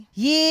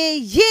Yeah,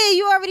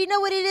 you already know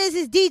what it is.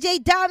 It's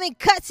DJ Diamond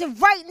Cuts,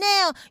 and right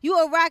now you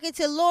are rocking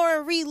to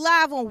Lauren Reed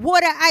live on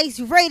Water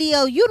Ice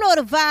Radio. You know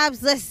the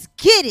vibes. Let's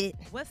get it.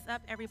 What's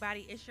up,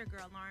 everybody? It's your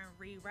girl Lauren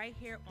Reed right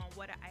here on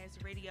Water Ice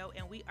Radio,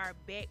 and we are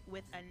back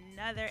with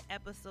another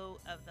episode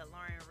of the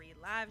Lauren Reed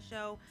Live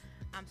Show.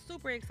 I'm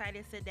super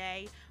excited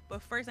today,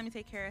 but first let me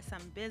take care of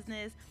some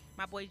business.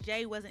 My boy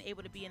Jay wasn't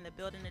able to be in the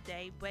building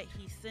today, but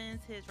he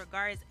sends his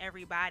regards,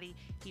 everybody.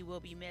 He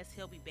will be missed.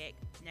 He'll be back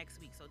next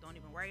week, so don't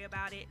even worry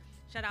about it.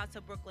 Shout out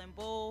to Brooklyn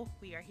Bull.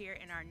 We are here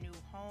in our new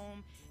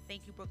home.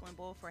 Thank you, Brooklyn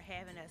Bull, for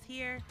having us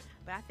here.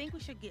 But I think we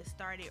should get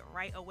started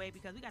right away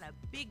because we got a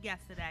big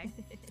guest today.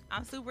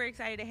 I'm super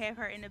excited to have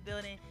her in the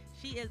building.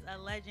 She is a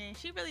legend.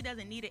 She really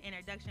doesn't need an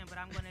introduction, but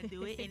I'm going to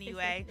do it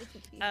anyway.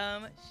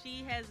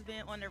 She has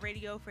been on the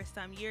radio for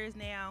some years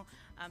now.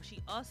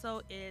 She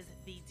also is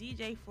the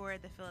DJ for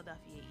the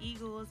Philadelphia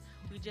Eagles.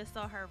 We just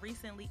saw her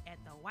recently at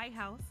the White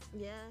House.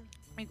 Yeah.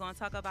 We're going to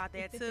talk about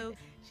that too.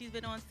 She's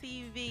been on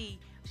TV.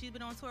 She's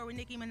been on tour with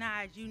Nicki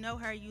Minaj. You know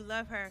her. You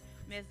love her.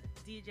 Miss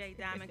DJ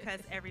Diamond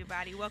Cuts,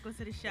 everybody. Welcome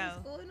to the show.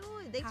 What's going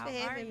on? Thanks for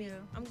having me.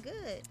 I'm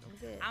good.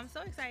 I'm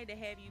so excited to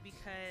have you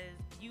because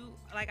you,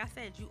 like I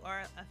said, you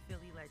are a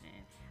Philly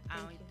legend.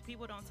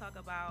 People don't talk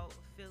about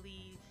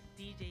Philly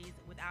DJs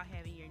without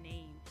having your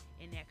name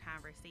in that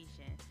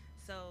conversation.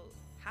 So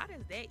how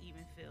does that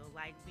even feel,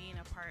 like being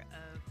a part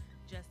of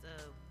just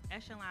a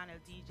echelon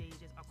of DJs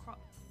just across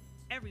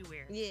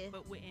everywhere? Yeah.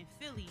 But in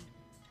Philly,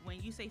 when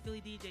you say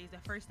Philly DJs, the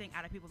first thing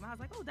out of people's mouths,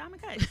 like, oh,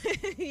 Diamond Cuts.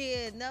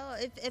 Yeah, no,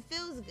 it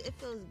feels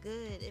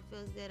good. It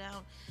feels good.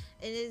 And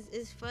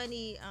it's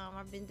funny.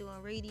 I've been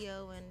doing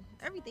radio and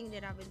everything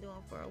that I've been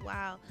doing for a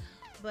while,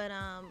 but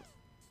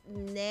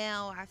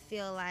now I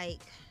feel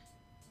like,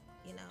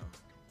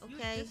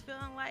 okay. You just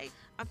feeling like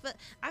I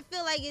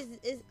feel like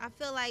I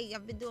feel like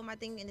I've been doing my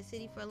thing in the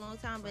city for a long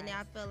time, but right.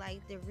 now I feel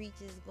like the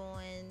reach is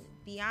going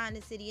beyond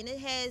the city, and it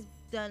has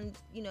done.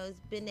 It's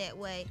been that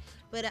way,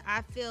 but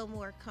I feel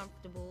more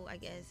comfortable, I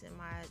guess, in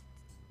my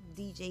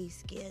DJ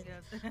skin.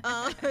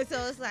 Yes.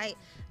 So it's like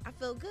I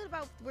feel good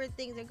about where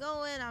things are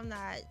going. I'm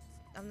not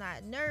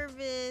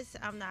nervous.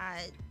 I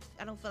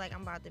don't feel like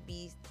I'm about to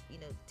be,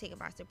 taken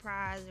by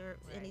surprise or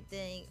right.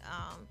 anything.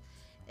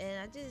 And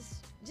I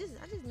just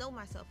know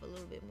myself a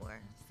little bit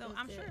more. So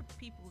I'm sure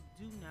people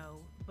do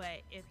know,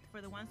 but if for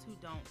the ones who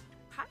don't,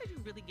 how did you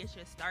really get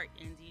your start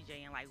in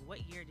DJing? Like, what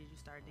year did you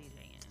start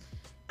DJing?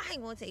 I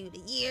ain't gonna tell you the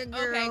year,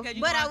 girl. Okay,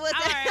 but I was.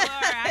 All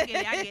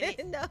right, I get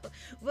it. No,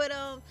 but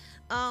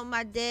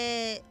my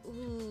dad,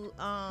 who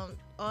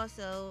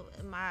also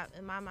in my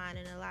mind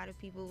and a lot of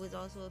people was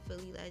also a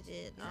Philly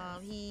legend.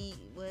 Yes. He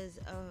was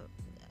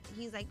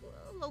he's like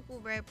a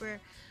local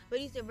rapper, but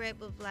he used to rap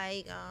with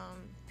like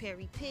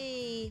Perry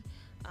P,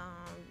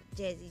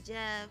 Jazzy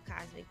Jeff,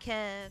 Cosmic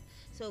Kev.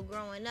 So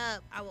growing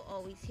up, I would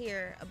always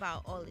hear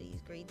about all of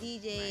these great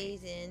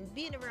DJs right. and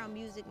being around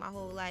music my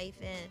whole life.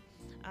 And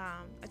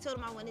I told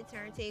him I wanted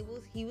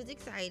turntables. He was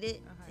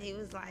excited. Uh-huh. He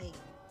was like,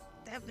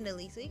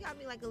 definitely. So he got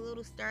me like a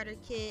little starter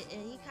kit,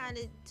 and he kind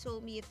of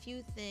told me a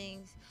few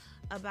things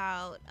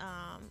about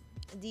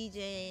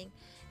DJing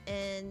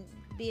and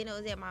being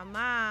able that my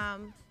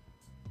mom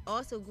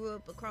also grew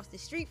up across the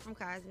street from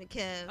Cosmic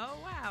Kev. Oh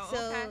wow. So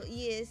okay.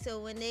 yeah, so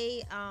when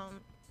they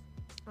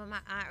when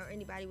my aunt or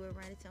anybody would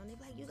run into town, they'd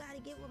be like, you gotta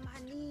get with my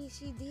niece,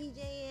 she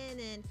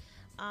DJing.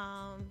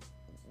 And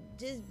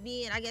just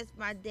being, I guess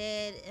my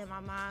dad and my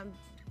mom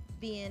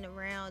being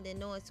around and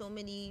knowing so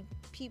many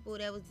people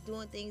that was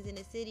doing things in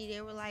the city,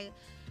 they were like,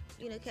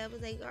 Kev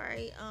was like, all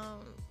right,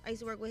 I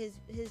used to work with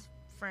his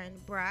friend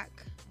Brock.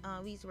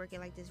 We used to work at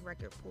like this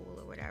record pool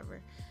or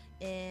whatever.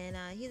 And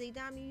he's like,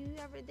 Dami, you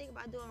ever think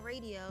about doing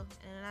radio?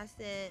 And I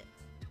said,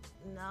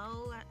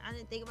 no, I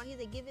didn't think about it. He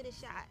said, give it a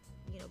shot.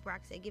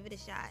 Brock said, give it a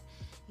shot.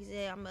 He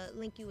said, I'm going to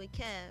link you with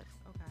Kev.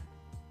 Okay.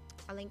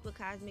 I linked with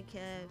Cosmic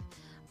Kev.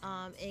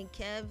 And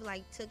Kev,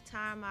 like, took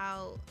time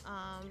out,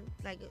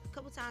 like, a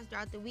couple times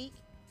throughout the week.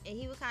 And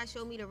he would kind of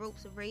show me the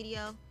ropes of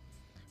radio.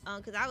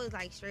 Because I was,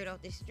 like, straight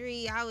off the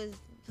street. I was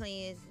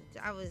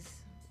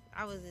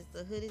just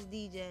the hoodest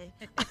DJ.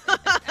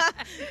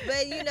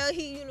 But,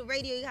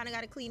 radio, you kind of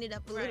got to clean it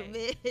up a little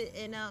bit.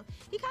 And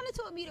he kind of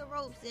taught me the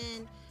ropes.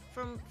 And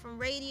from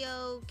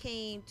radio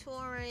came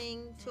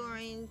touring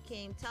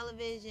came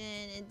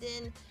television, and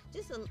then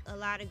just a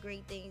lot of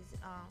great things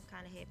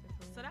kind of happened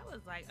for me. So that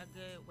was like a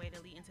good way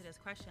to lead into this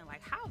question.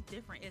 Like, how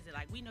different is it?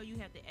 Like, we know you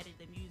have to edit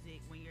the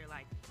music when you're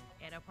like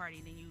at a party,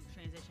 and then you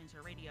transition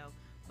to radio.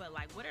 But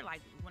like, what are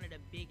like one of the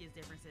biggest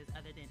differences,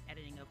 other than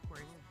editing, of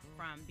course,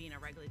 from being a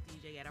regular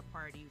DJ at a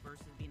party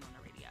versus being on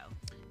the radio?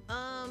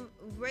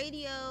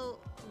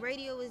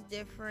 Radio is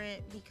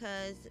different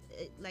because,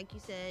 like you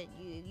said,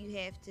 you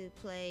have to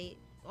play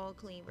all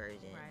clean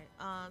version. Right.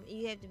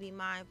 You have to be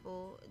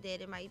mindful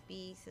that it might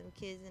be some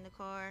kids in the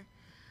car.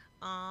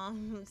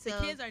 So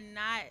the kids are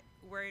not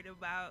worried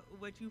about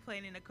what you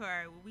playing in the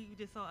car. We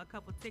just saw a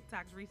couple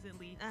TikToks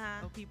recently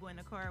of people in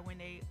the car when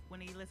they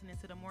listening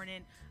to the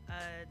morning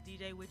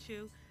DJ with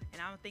you,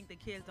 And I don't think the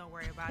kids don't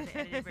worry about the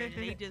edited version.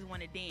 They just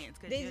want to dance.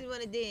 They just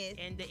want to dance.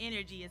 And the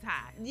energy is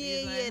high.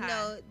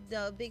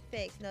 No, big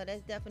facts. No,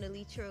 that's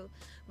definitely true.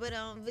 But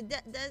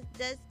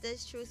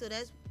that's true. So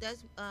that's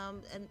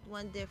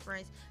one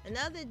difference.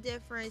 Another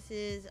difference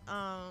is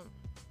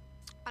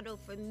I know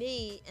for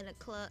me in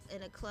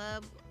a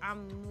club,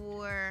 I'm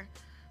more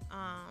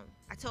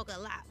I talk a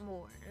lot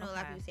more. I know a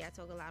lot of people say I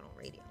talk a lot on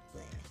radio,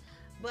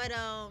 but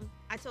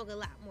I talk a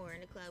lot more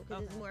in the club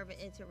because it's more of an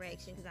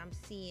interaction because I'm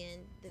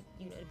seeing the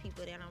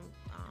people that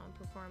I'm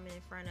performing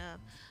in front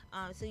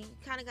of. So you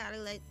kind of gotta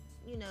let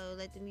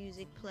the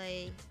music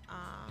play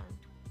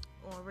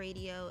on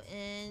radio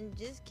and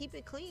just keep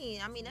it clean.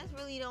 I mean, that's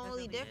really the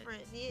only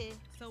difference. Yeah.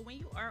 So when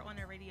you are on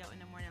the radio in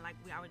the morning, like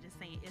I was just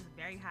saying, it's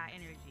very high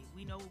energy.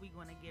 We know what we're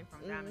going to get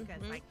from Diamond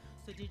Cuts. Like,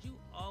 so did you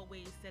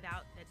always set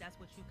out that that's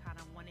what you kind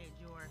of wanted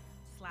your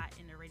slot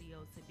in the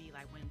radio to be?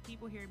 Like, when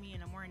people hear me in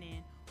the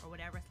morning or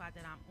whatever slot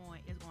that I'm on,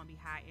 it's going to be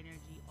high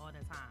energy all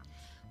the time.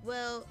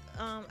 Well,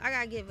 I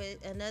got to give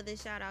another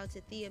shout out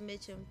to Thea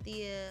Mitchum.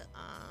 Thea,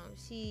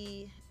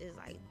 she is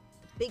like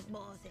big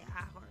boss at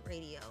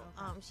iHeartRadio.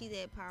 She's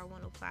at Power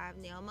 105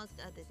 now, amongst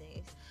other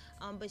things.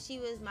 But she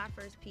was my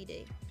first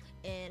PD,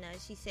 and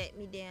she sat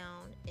me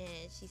down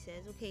and she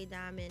says, "Okay,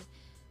 Diamond,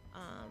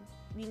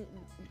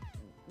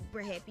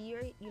 we're happy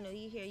you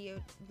hear your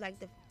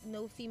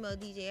no female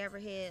DJ ever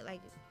had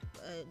like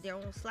their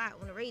own slot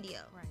on the radio."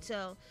 Right.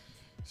 So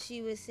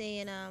she was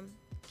saying,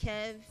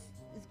 Kev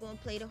is going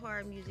to play the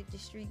hard music, the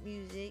street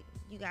music.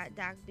 You got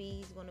Doc B,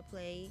 he's going to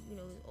play,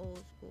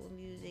 old school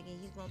music, and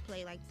he's going to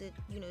play like the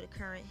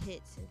current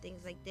hits and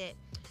things like that.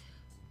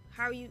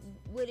 What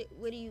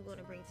are you going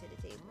to bring to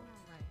the table?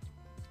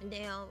 Right.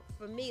 Now,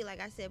 for me,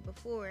 like I said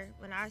before,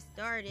 when I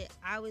started,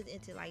 I was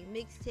into like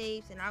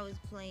mixtapes, and I was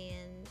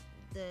playing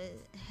the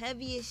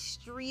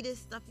heaviest, streetest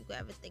stuff you could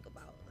ever think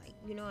about. Like,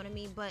 you know what I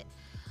mean? But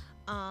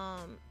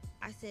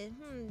I said,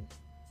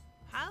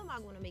 how am I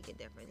going to make a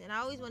difference? And I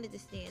always wanted to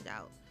stand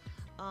out.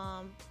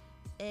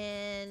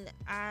 And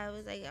I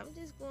was like, I'm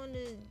just going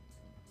to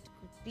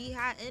be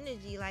high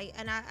energy. Like,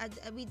 and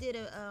we did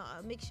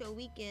a mix show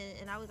weekend,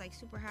 and I was like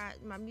super high.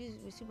 My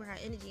music was super high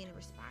energy, and the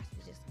response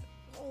was just like,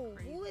 oh,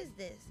 crazy. Who is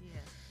this?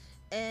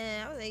 Yeah.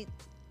 And I was like,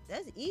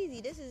 that's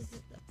easy. This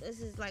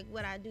is like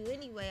what I do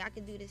anyway. I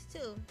can do this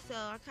too. So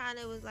I kind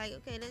of was like,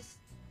 okay,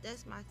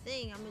 that's my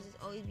thing. I'm gonna just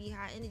always be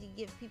high energy,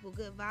 give people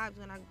good vibes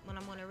when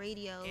I'm on the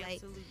radio.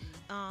 Absolutely.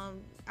 Like,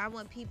 I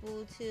want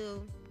people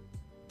to,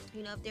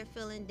 if they're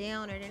feeling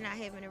down or they're not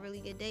having a really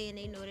good day and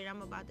they know that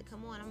I'm about to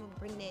come on, I'm going to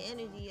bring their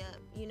energy up.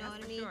 You know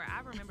what I mean? Sure. I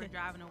remember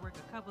driving to work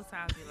a couple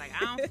times. Be like,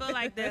 I don't feel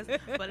like this,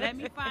 but let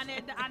me find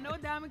that. I know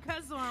Diamond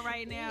Cuts on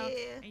right now.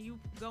 Yeah. And you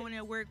go in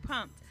there work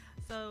pumped.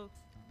 So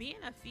being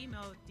a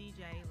female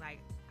DJ, like,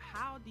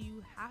 how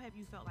have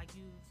you felt like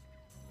you've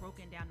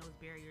broken down those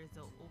barriers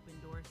to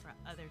open doors for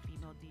other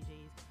female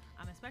DJs?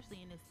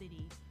 Especially in the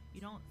city,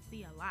 you don't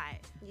see a lot,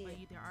 but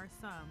there are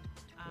some.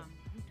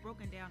 You've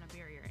broken down a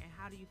barrier, and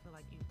how do you feel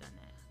like you've done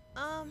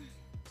that?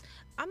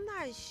 I'm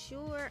not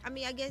sure. I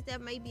mean, I guess that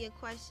may be a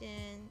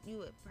question you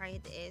would probably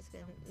have to ask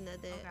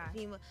another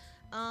female.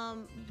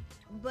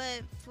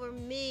 But for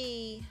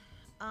me,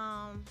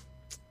 I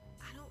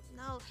don't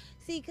know.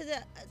 See, because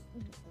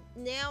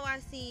now I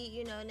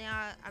see,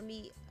 now I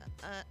meet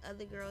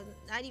other girls,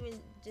 not even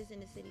just in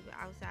the city, but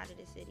outside of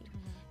the city.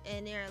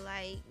 And they're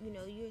like, you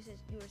were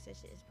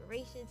such an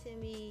inspiration to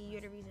me. You're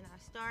the reason I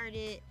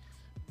started.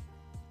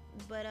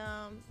 But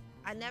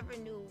I never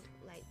knew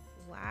like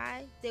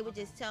why. They would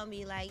just tell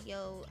me like,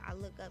 yo, I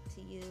look up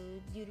to you.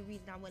 You're the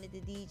reason I wanted to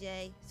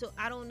DJ. So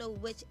I don't know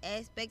which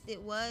aspect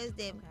it was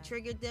that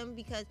triggered them,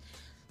 because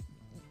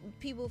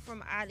people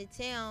from out of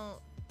town,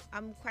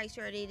 I'm quite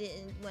sure they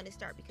didn't want to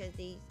start because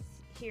they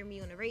hear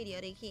me on the radio.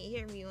 They can't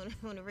hear me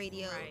on the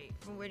radio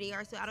from where they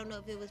are. So I don't know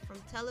if it was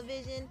from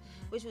television,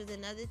 which was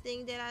another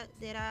thing that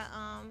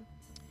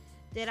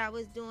I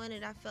was doing,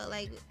 and I felt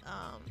like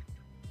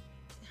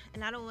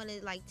and I don't want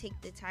to like take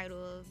the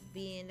title of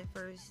being the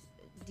first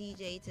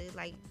DJ to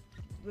like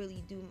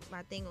really do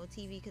my thing on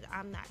TV, because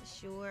I'm not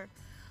sure.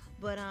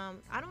 But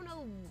I don't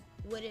know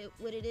what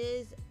it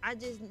is. I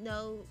just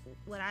know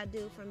what I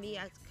do. For me,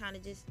 I kind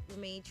of just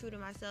remain true to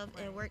myself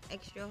and work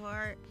extra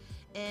hard.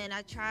 And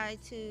I try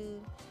to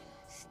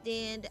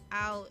stand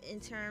out in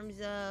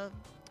terms of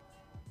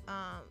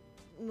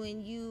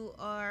when you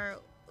are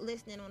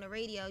listening on the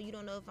radio, you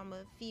don't know if I'm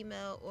a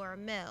female or a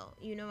male.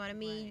 You know what I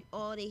mean? Right.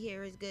 All they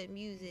hear is good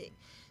music.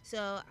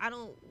 So I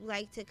don't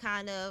like to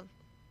kind of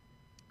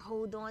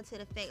hold on to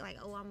the fact like,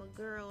 oh, I'm a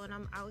girl and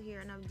I'm out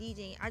here and I'm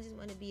DJing. I just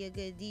want to be a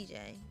good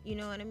DJ. You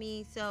know what I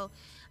mean? So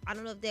I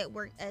don't know if that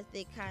work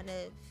ethic kind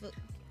of,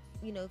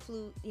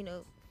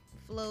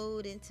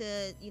 flowed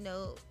into,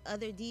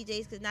 other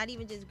DJs, because not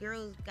even just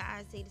girls,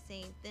 guys say the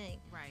same thing.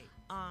 Right.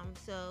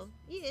 So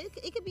yeah,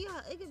 it could be a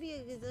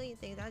gazillion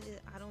things.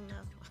 I don't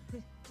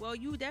know. Well,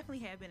 you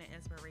definitely have been an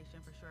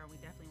inspiration for sure, and we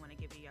definitely want to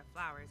give you your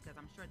flowers, because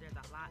I'm sure there's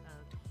a lot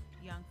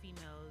of young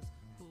females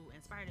who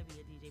inspire to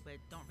be a DJ but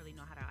don't really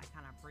know how to like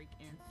kind of break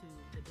into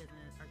the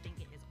business or think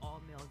it is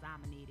all male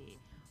dominated.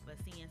 But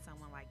seeing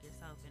someone like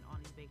yourself and on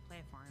these big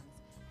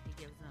platforms, it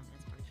gives them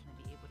inspiration to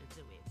be able to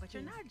do it. But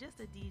you're not just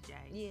a DJ.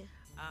 Yeah.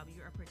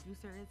 You're a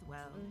producer as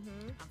well.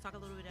 Mm-hmm. Talk a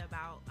little bit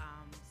about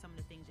some of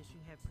the things that you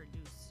have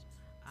produced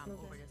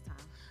over this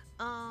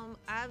time.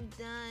 I've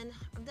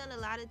done a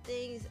lot of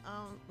things.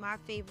 My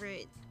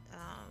favorite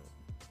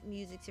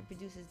music to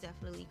produce is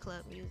definitely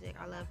club music.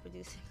 I love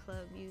producing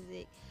club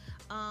music.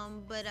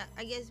 But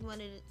I guess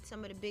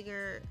some of the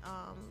bigger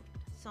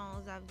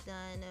songs I've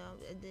done,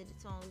 I did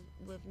songs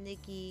with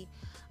Nicki.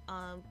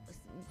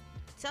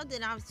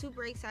 Something I'm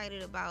super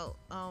excited about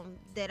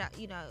that I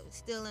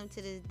still am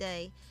to this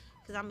day,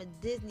 because I'm a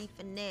Disney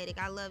fanatic.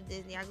 I love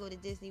Disney. I go to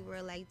Disney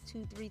World like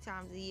 2-3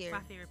 times a year. My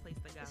favorite place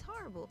to go. It's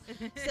horrible.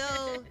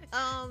 So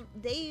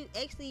they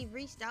actually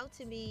reached out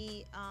to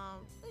me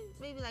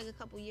maybe like a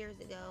couple years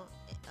ago,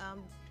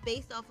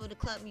 based off of the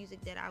club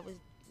music that I was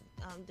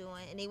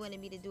doing, and they wanted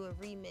me to do a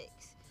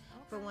remix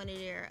for one of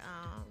their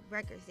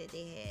records that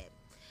they had.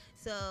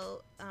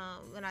 So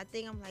when I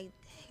think, I'm like,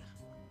 dang,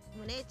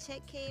 when that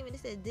check came and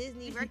it said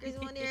Disney Records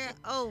on there,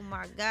 oh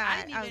my God.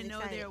 I didn't even know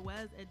excited. there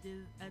was a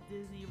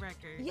Disney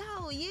record.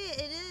 Yo, yeah,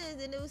 it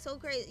is. And it was so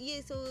crazy.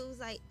 Yeah, so it was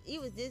like,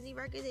 it was Disney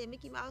Records and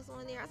Mickey Mouse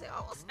on there. I said,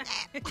 oh,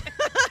 snap.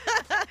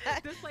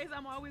 This place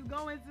I'm always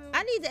going to.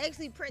 I need to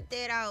actually print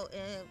that out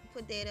and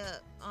put that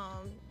up.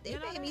 They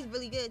pay me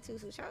really good too,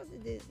 so shout out to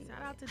Disney.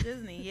 Shout out to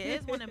Disney. Yeah,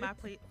 it's one of my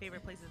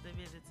favorite places to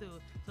visit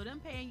too. So them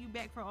paying you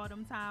back for all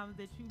them times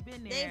that you've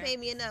been there. They ain't pay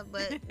me enough,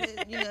 but they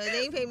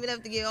ain't pay me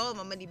enough to get all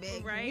my money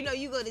back. Right.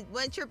 You go to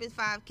one trip is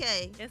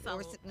 $5,000 it's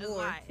or a more.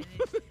 lot.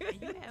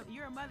 And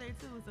you're a mother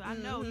too, so I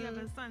know you have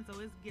a son, so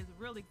it gets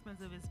real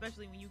expensive,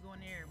 especially when you go in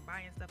there and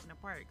buying stuff in the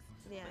parks.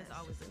 Yeah, it's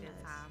always a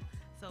good time.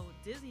 So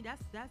Disney,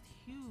 that's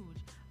huge.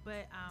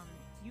 But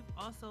you've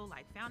also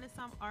like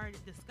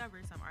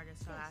discovered some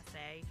artists, shall I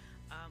say,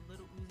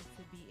 Little Uzi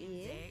to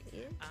be exact.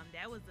 Yeah.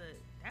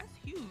 That's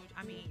huge.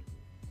 I mean,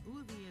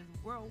 Uzi is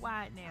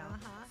worldwide now.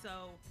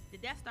 So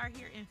did that start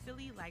here in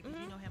Philly? Like, did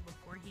you know him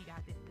before he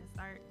got this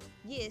start?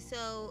 Yeah.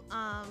 So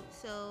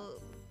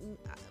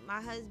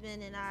my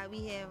husband and I,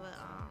 we have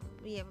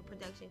a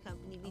production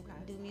company. We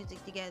do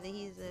music together.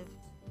 He's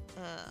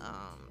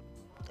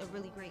a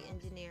really great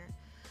engineer.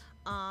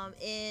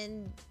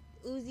 And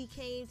Uzi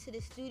came to the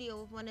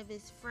studio with one of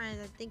his friends.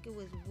 I think it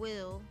was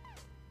Will.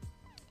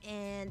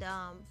 And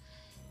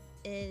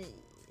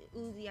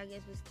Uzi, I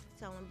guess, was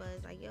telling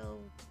Buzz like, "Yo,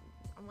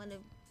 I want to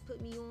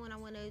put me on. I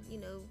want to,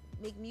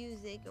 make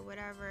music or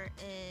whatever."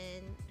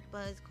 And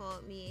Buzz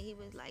called me and he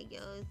was like, "Yo,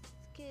 this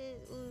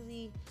kid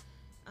Uzi,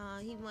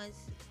 he want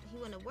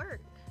to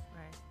work."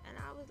 Right. And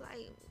I was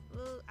like,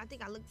 well, I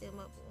think I looked him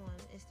up on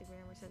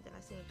Instagram or something. I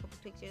seen a couple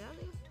pictures. I was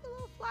like, "A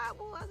little fly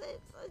boy." I said,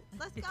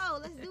 "Let's go.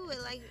 Let's do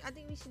it. Like, I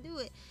think we should do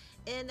it."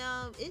 And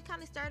it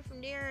kind of started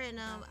from there. And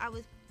I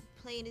was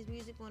playing his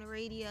music on the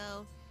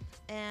radio,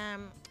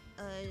 and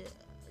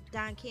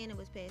Don Cannon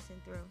was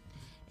passing through.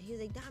 And he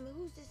was like, "Diamond,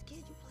 who's this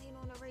kid you playing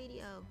on the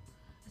radio?"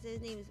 I said,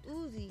 "His name is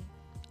Uzi."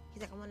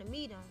 He's like, "I want to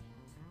meet him."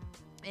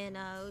 And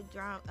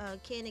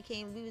Cannon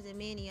came. We was in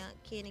Maniac.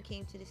 Cannon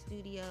came to the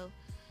studio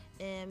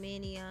and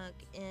Maniac,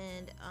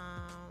 and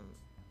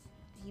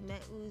he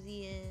met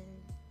Uzi,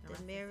 and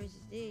the marriage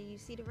is there. You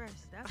see the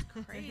rest. That's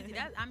crazy.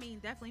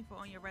 Definitely for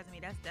on your resume,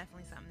 that's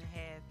definitely something to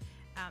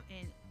have.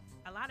 And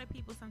a lot of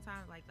people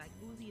sometimes like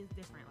Uzi is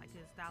different, like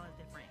his style is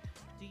different.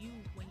 Do you,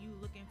 when you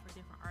looking for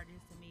different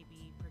artists to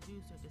maybe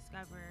produce or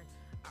discover,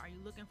 are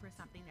you looking for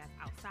something that's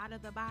outside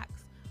of the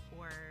box,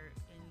 or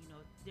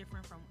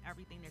different from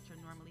everything that you're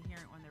normally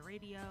hearing on the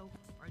radio,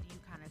 or do you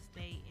kind of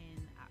stay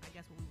in, I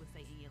guess what we would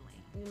say, in your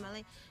lane? In my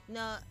lane?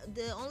 No,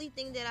 the only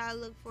thing that I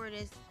look for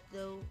that's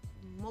the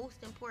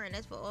most important,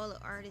 that's for all the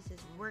artists, is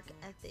work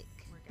ethic.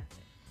 Work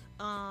ethic.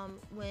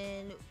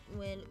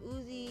 When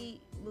Uzi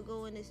would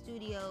go in the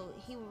studio,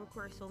 he would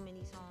record so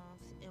many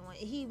songs, and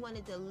he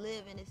wanted to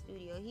live in the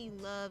studio. He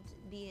loved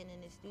being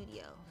in the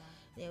studio.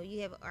 Okay.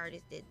 You have an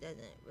artist that doesn't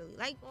really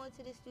like going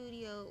to the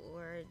studio,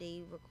 or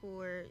they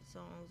record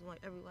songs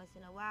every once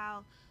in a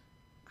while.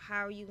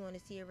 How are you going to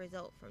see a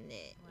result from that?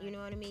 Right. You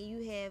know what I mean?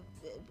 You have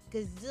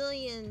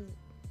gazillion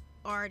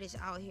artists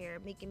out here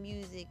making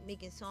music,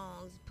 making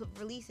songs,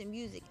 releasing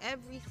music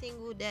every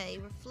single day.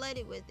 We're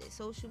flooded with it,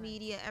 social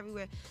media,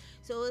 everywhere.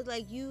 So it's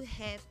like you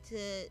have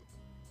to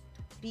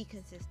be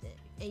consistent,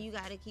 and you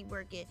got to keep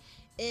working.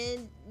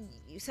 And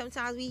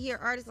sometimes we hear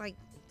artists like,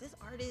 "This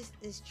artist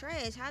is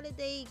trash. How did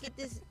they get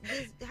this?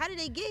 How did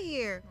they get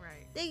here?"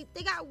 Right.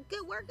 They got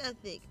good work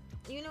ethic.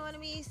 You know what I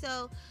mean?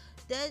 So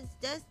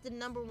that's the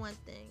number one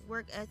thing,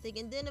 work ethic.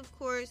 And then of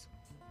course,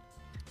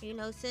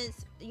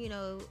 since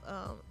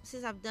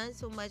I've done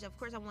so much, of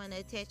course I want to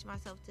attach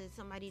myself to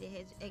somebody that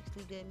has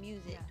actually good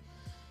music. Yeah.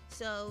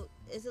 So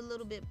it's a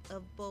little bit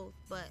of both,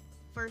 but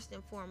first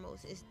and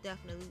foremost, it's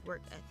definitely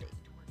work ethic,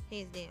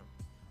 hands down.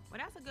 Well,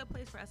 that's a good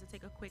place for us to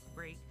take a quick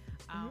break.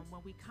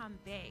 When we come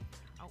back,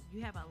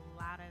 you have a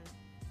lot of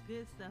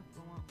good stuff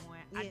going on.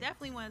 Yeah. I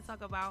definitely want to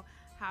talk about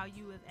how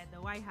you was at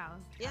the White House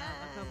a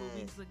couple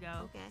weeks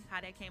ago, how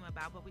that came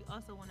about. But we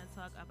also want to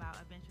talk about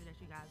a venture that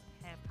you guys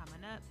have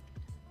coming up,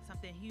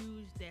 something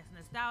huge that's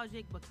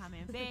nostalgic but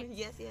coming back.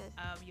 Yes.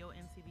 Your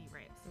MTV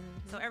Raps.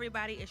 So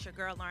everybody, it's your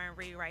girl Lauren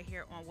Reed right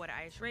here on What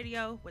Ice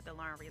Radio with the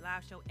Lauren Reed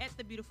Live Show at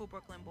the beautiful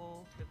Brooklyn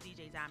Bowl with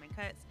DJ Diamond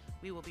Cuts.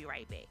 We will be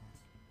right back.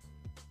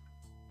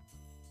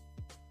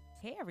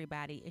 Hey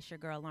everybody, it's your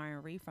girl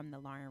Lauren Reed from the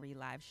Lauren Reed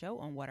Live Show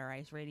on Water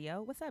Ice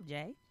Radio. What's up,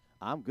 Jay?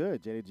 I'm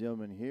good, JD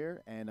Gilman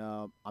here, and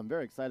I'm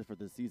very excited for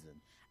this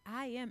season.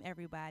 I am,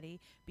 everybody,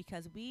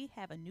 because we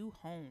have a new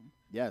home.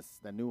 Yes,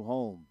 the new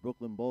home,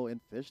 Brooklyn Bowl in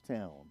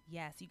Fishtown.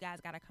 Yes, you guys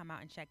got to come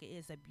out and check it.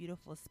 It's a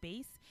beautiful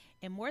space.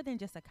 And more than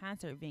just a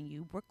concert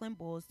venue, Brooklyn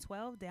Bowl's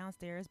 12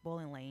 downstairs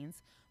bowling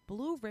lanes,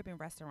 Blue Ribbon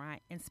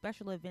Restaurant, and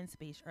special event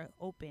space are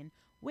open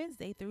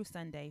Wednesday through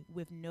Sunday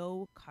with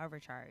no cover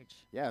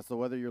charge. Yeah, so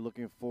whether you're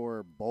looking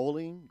for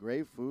bowling,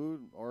 great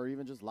food, or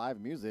even just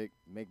live music,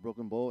 make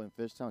Brooklyn Bowl in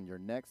Fishtown your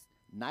next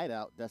night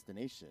out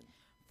destination.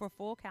 For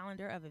full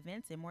calendar of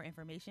events and more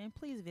information,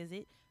 please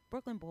visit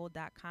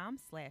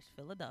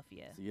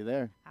brooklynbowl.com/Philadelphia. See you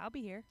there. I'll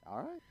be here.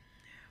 All right.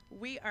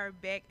 We are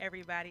back,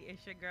 everybody.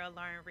 It's your girl,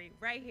 Lauren Reed,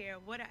 right here,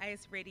 Water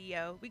Ice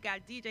Radio. We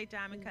got DJ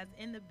Diamond Cuts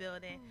in the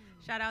building.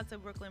 Shout out to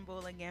Brooklyn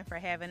Bowl again for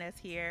having us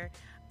here.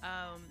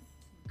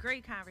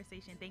 Great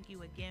conversation. Thank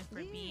you again for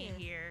being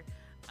here.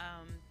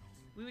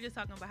 We were just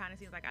talking behind the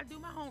scenes, like, I do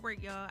my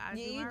homework, y'all. I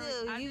do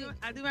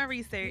my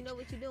research. You know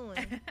what you're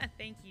doing.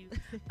 Thank you.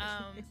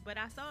 But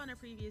I saw in a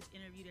previous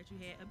interview that you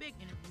had a big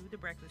interview, The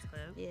Breakfast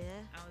Club. Yeah.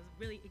 I was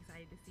really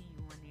excited to see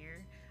you on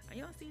there.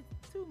 You don't see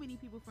too many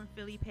people from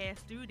Philly pass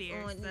through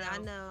there. So I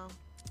know.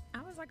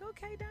 I was like,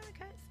 okay, Diamond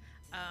Cuts.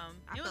 I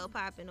felt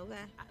popping,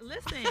 okay?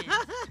 Listen,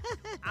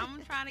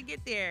 I'm trying to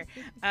get there.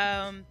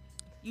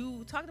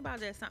 You talked about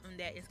that something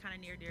that is kind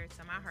of near dear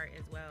to my heart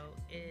as well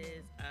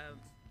is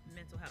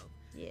mental health.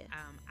 Yeah.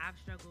 I've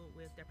struggled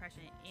with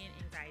depression and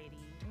anxiety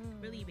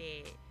really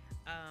bad,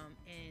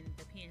 and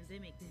the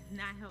pandemic did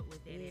not help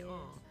with that at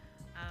all.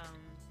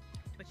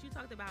 But you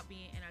talked about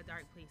being in a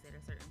dark place at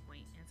a certain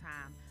point in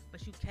time,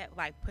 but you kept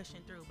like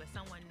pushing through. But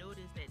someone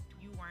noticed that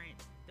you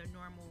weren't the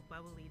normal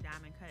bubbly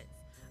Diamond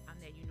Cuts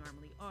that you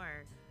normally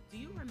are. Do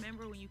you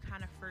remember when you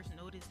kind of first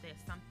noticed that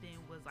something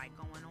was like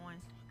going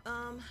on?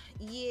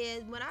 Yeah,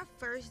 when I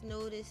first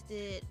noticed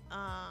it,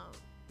 I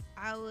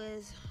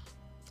was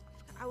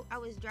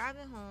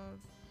driving home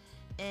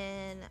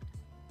and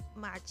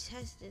my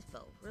chest just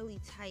felt really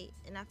tight,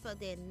 and I felt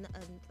that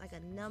like a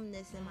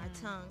numbness in my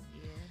tongue.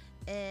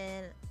 Yeah.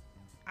 And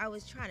I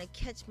was trying to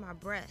catch my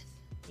breath,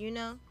 you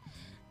know?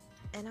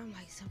 And I'm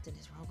like, something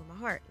is wrong with my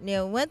heart.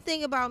 Now, one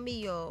thing about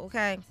me, y'all,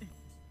 okay?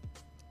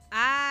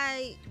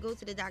 I go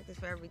to the doctors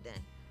for everything.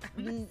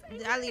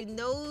 I leave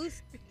no,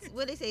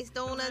 what they say,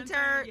 stone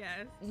unturned?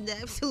 Yes.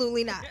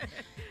 Absolutely not.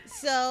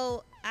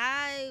 So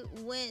I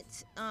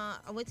went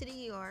to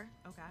the ER.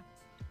 Okay.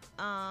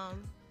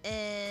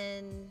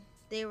 And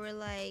they were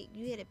like,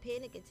 you had a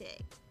panic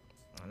attack.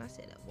 And I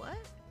said, what? I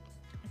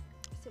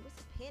said,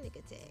 what's a panic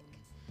attack?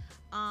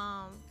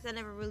 Because I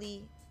never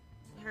really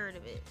heard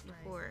of it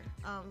before,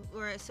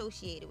 or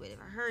associated with it.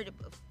 I heard it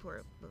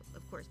before,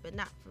 of course, but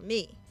not for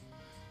me.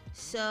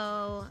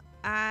 So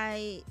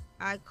I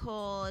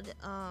called,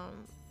 I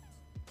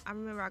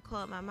remember I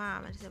called my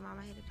mom. I said, Mom,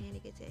 I had a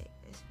panic attack.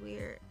 It's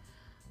weird.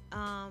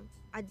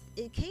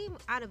 It came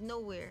out of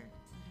nowhere.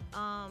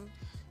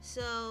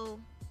 So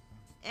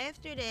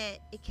after that,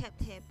 it kept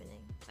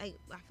happening. Like,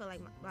 I felt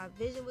like my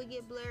vision would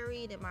get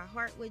blurry, and my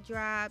heart would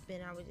drop,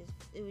 and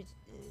it was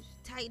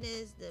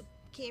tightness,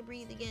 can't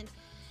breathe again.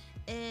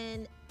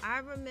 And I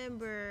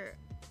remember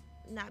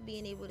not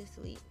being able to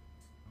sleep,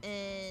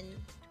 and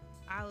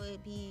I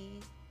would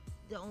be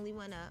the only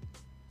one up,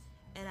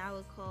 and I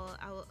would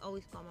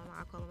always call my mom.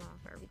 I call my mom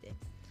for everything.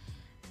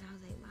 And I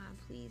was like, Mom,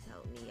 please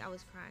help me. I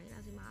was crying. I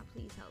was like, Mom,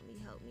 please help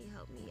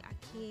me.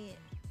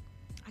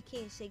 I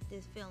can't shake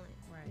this feeling.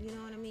 Right. You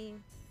know what I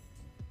mean?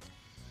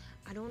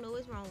 I don't know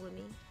what's wrong with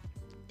me,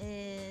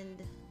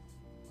 and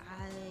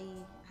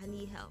I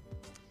need help.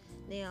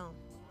 Now,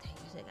 dang,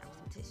 I should have got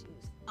some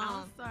tissues.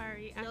 I'm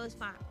sorry. No, it's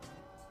fine.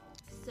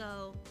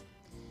 So,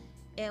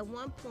 at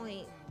one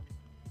point,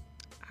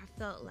 I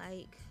felt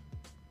like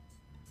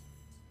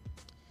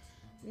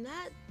if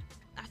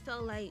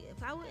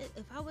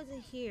I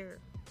wasn't here,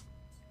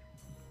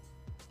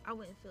 I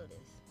wouldn't feel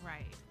this.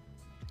 Right.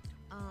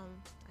 I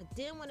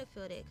didn't want to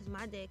feel that because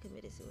my dad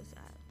committed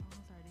suicide. Oh,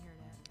 I'm sorry to hear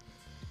that.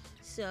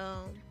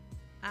 So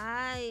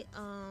I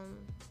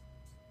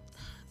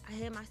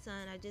had my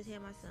son. I just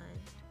had my son,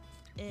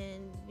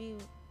 and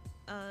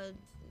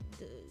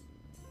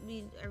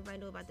everybody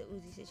know about the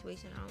Uzi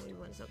situation. I don't really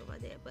want to talk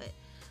about that, but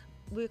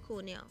we're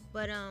cool now.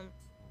 But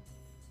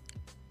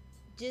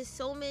just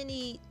so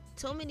many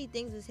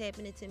things was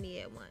happening to me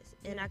at once,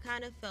 and I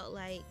kind of felt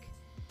like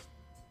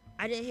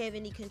I didn't have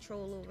any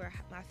control over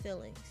my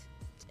feelings,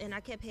 and I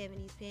kept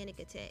having these panic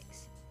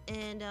attacks.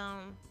 And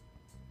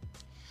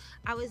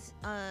I was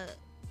I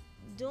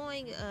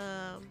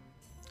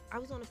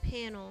was on a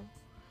panel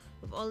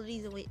with all of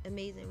these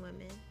amazing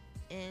women,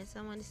 and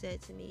someone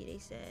said to me,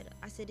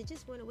 I said, it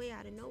just went away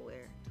out of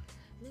nowhere.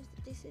 And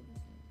they said,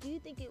 do you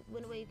think it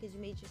went away because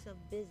you made yourself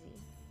busy,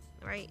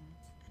 right?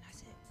 And I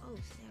said, oh,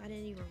 snap, I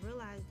didn't even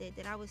realize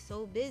that I was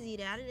so busy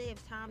that I didn't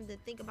have time to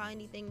think about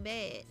anything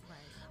bad. Right.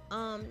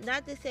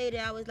 Not to say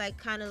that I was like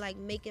kind of like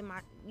making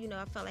my,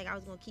 I felt like I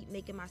was gonna keep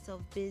making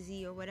myself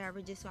busy or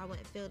whatever just so I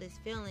wouldn't feel this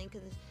feeling,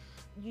 because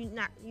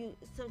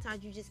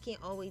sometimes you just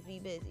can't always be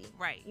busy,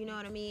 Right. you know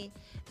what I mean?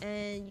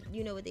 And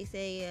you know what they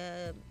say,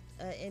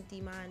 empty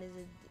mind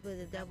was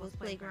a devil's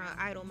playground.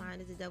 Idle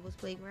mind is a devil's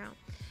playground.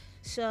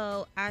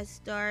 So I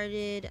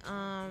started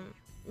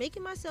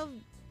making myself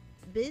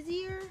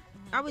busier.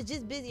 I was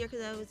just busier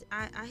because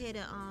I had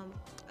a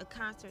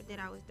concert that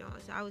I was doing,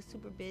 so I was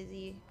super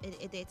busy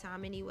at that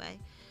time anyway.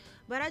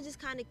 But I just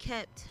kind of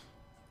kept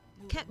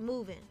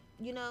moving,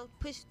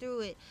 pushed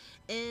through it.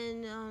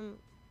 And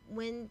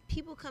when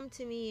people come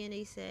to me and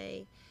they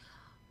say,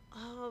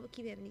 "Oh, I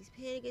keep having these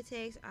panic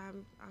attacks. I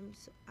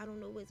don't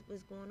know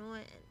what's going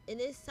on,"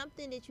 and it's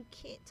something that you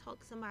can't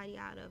talk somebody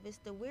out of. It's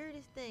the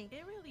weirdest thing.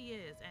 It really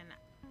is, and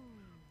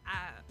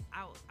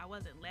I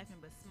wasn't laughing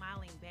but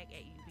smiling back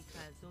at you,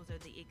 because those are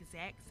the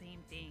exact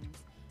same things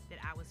that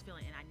I was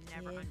feeling, and I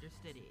never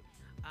understood it.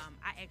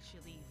 I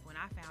actually, when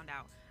I found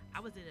out,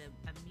 I was at a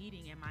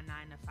meeting in my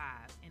 9 to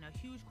 5 in a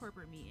huge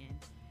corporate meeting,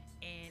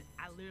 and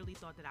I literally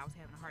thought that I was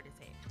having a heart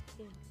attack.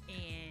 Yeah.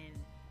 And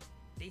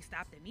they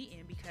stopped the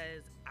meeting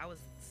because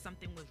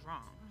something was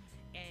wrong.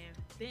 And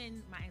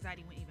then my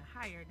anxiety went even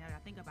higher now that I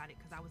think about it,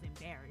 because I was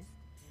embarrassed.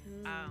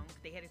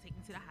 They had to take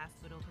me to the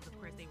hospital because, of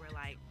course, they were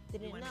like,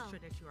 we want to make sure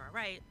that you are all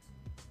right.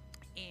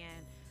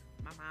 And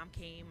my mom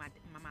came, my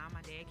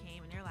dad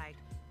came, and they're like,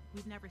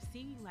 we've never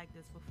seen you like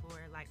this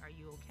before. Like, are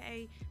you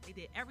okay? They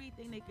did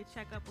everything they could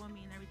check up on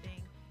me and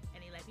everything,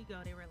 and they let me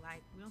go. They were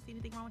like, we don't see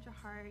anything wrong with your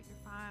heart.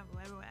 You're fine,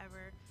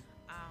 whatever.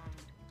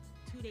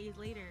 2 days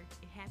later,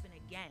 it happened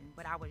again,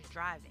 but I was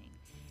driving,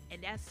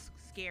 and that's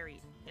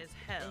scary as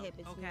hell.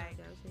 Okay,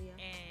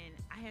 and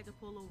I had to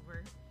pull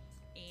over,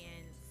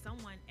 and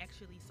someone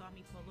actually saw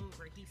me pull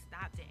over. He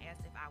stopped and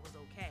asked if I was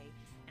okay,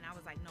 and I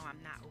was like, no,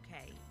 I'm not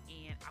okay.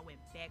 And I went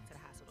back to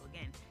the hospital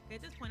again. At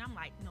this point, I'm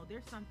like, no,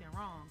 there's something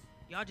wrong.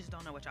 Y'all just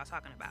don't know what y'all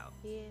talking about.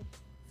 Yeah.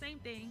 Same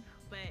thing,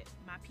 but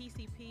my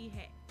PCP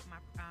had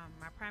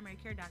my primary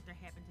care doctor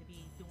happened to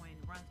be doing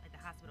runs at the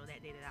hospital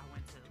that day that I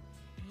went to.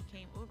 And he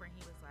came over and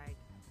he was like,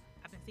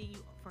 I've been seeing you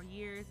for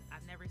years.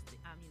 I've never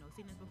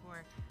seen this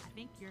before. I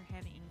think you're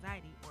having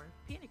anxiety or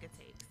panic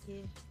attacks.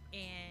 Yeah.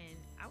 And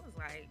I was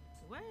like,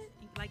 what?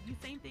 Like, the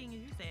same thing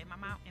as you said. My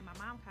mom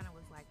kind of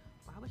was like,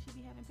 why would she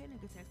be having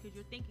panic attacks? Because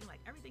you're thinking like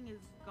everything is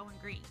going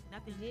great,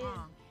 nothing's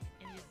wrong,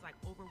 and this like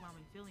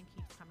overwhelming feeling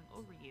keeps coming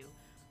over you.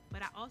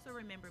 But I also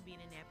remember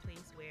being in that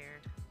place where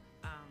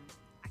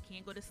I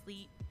can't go to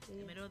sleep in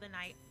the middle of the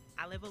night.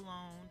 I live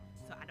alone,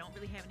 so I don't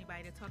really have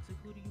anybody to talk to.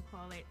 Who do you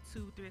call at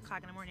 2, 3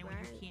 o'clock in the morning when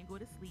you can't go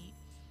to sleep?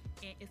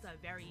 And it's a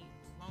very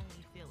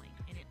lonely feeling,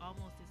 and it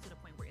almost is to the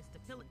point where it's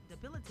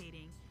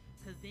debilitating,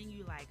 because then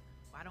you like,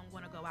 well, I don't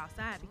want to go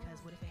outside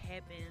because what if it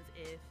happens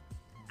if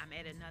I'm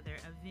at another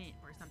event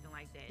or something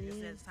like that? And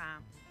this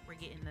time we're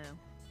getting the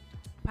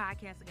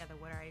podcast together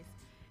with us,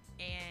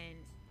 and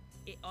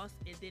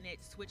then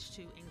it switched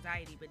to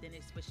anxiety, but then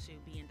it switched to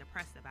being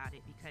depressed about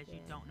it because you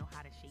don't know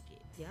how to shake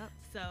it. Yep.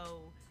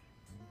 So,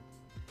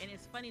 and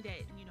it's funny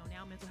that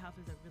now mental health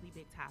is a really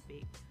big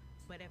topic,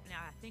 but if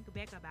now I think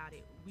back about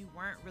it, we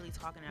weren't really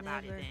talking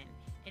about it then,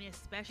 and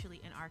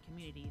especially in our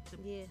community, the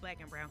Black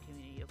and brown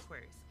community, of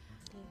course.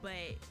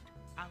 But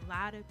a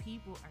lot of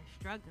people are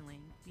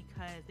struggling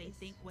because they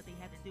think what they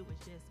have to do is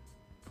just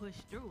push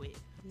through it.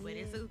 But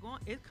it comes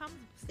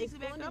It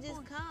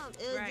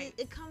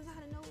comes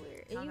out of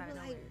nowhere, and you be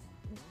like,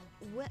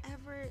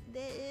 whatever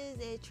that is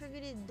that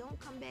triggered it, don't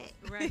come back.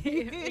 Right.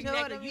 You know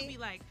what I mean? You be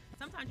like,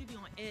 sometimes you be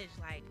on edge,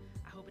 like,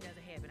 I hope it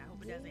doesn't happen. I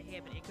hope it doesn't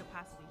happen. It could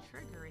possibly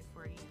trigger it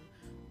for you.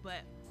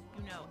 But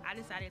I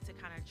decided to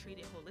kind of treat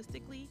it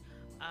holistically,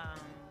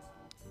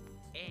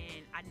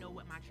 and I know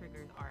what my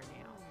triggers are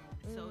now.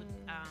 So,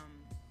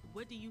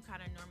 what do you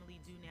kind of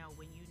normally do now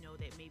when you know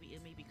that maybe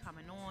it may be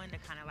coming on, to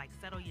kind of like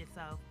settle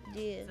yourself,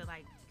 to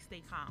like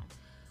stay calm?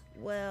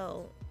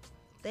 Well,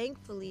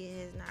 thankfully it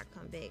has not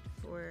come back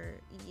for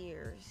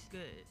years.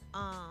 Good.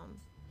 I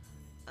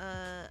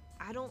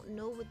don't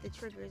know what the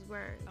triggers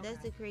were. Okay. That's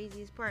the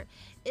craziest part.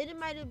 It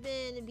might have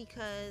been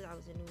because I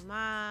was a new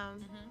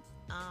mom.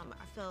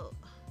 I felt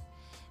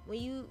when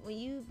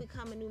you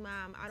become a new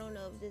mom, I don't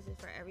know if this is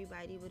for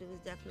everybody, but it was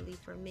definitely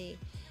for me.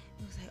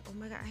 It was like, oh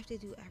my God, I have to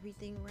do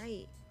everything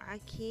right. I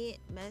can't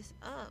mess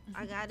up.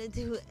 I gotta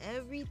do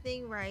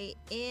everything right,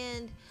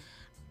 and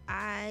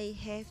I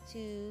have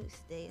to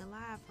stay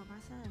alive for my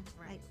son.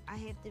 Right. Like I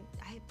have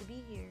to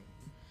be here.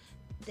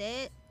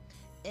 That,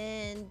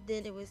 and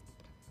then there was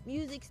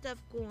music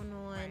stuff going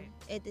on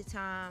at the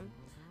time.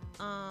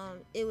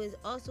 It was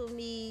also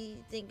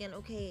me thinking,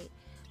 okay,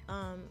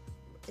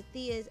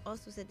 Thea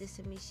also said this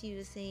to me. She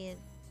was saying,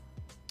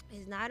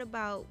 it's not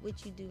about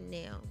what you do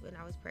now. When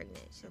I was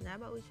pregnant, it's not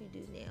about what you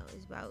do now.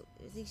 It's about,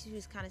 I think she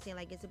was kind of saying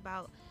like, it's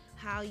about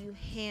how you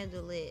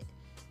handle it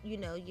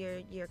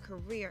your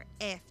career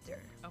after,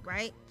 Okay.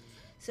 right?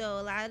 So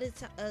a lot of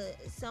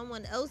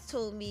someone else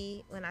told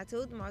me when I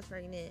told them I was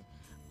pregnant,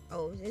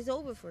 oh, it's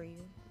over for you.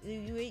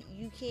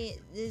 You can't.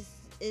 This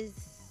is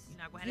You're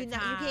not going to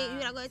have time.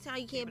 you're not going to time.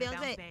 You Be can't able to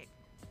bounce back.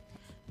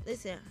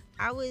 Listen,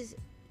 I was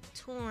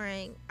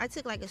touring. I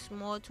took like a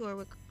small tour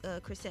with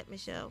Chrisette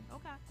Michelle,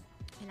 Okay.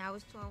 and I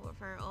was touring with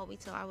her all the way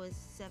till I was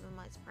 7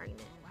 months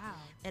pregnant. Wow.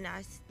 And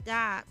I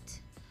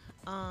stopped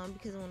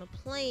because on a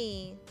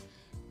plane,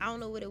 I don't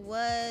know what it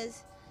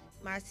was.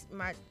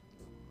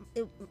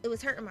 It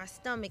was hurting my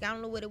stomach. I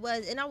don't know what it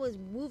was, and I was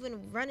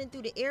running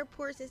through the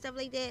airports and stuff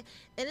like that.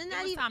 And then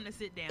It was time to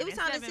sit down. It was At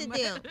time to 7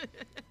 sit down. months.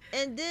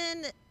 And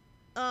then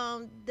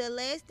the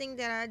last thing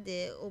that I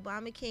did,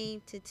 Obama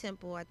came to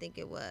Temple, I think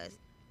it was,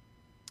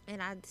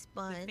 and I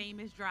spun. The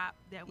famous drop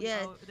that we.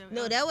 Yes.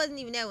 No, that wasn't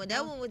even that one.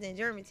 That one was in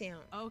Germantown.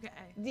 Okay.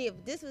 Yeah,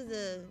 but this was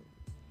the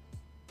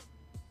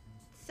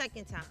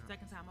second time.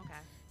 Second time. Okay.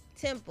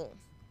 Temple,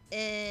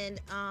 and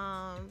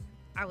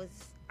I was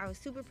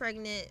super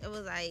pregnant. It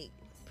was like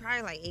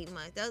probably like 8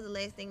 months. That was the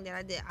last thing that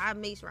I did. I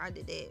made sure I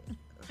did that.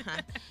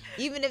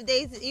 Even if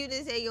they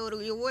say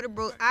your water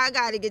broke, I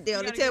gotta get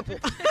down to Temple.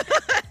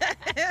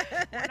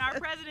 When our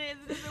president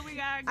is this, we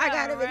gotta go. I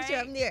gotta make right? sure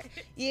I'm there.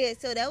 Yeah,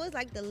 so that was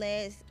like the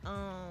last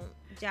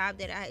job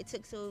that I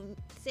took. So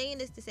saying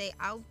this to say,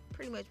 I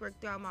pretty much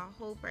worked throughout my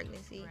whole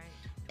pregnancy. Right.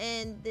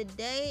 And the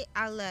day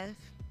I left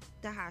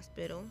the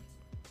hospital,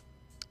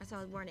 so I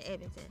was born in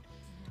Edmonton.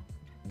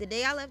 The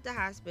day I left the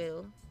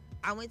hospital,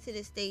 I went to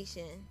the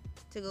station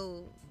to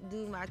go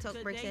do my talk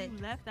The breaks. day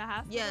you left the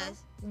hospital.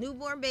 Yes,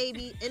 newborn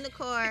baby in the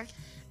car.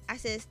 I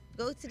said,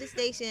 go to the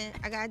station.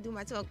 I gotta do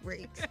my talk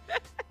breaks.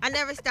 I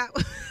never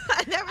stopped.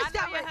 I never I know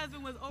stopped. your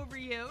husband was over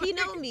you. He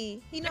know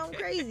me. He know I'm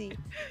crazy.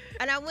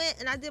 And I went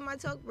and I did my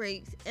talk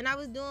breaks. And I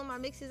was doing my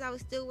mixes. I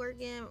was still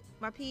working.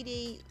 My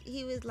PD,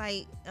 he was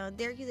like,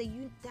 Derek, he's like,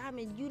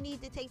 Diamond, you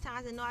need to take time.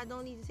 I said, no, I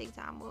don't need to take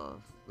time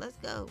off. Let's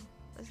go.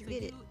 Let's So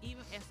get it.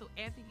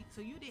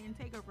 So you didn't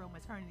take a real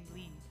maternity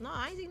leave. No,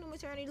 I ain't taking no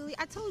maternity leave.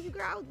 I told you,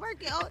 girl, I was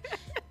working. Oh,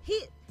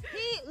 he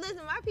listen,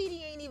 my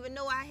PD ain't even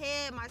know I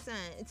had my son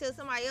until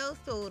somebody else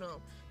told him.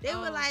 They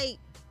were Oh. like,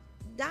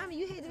 Diamond,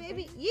 you had the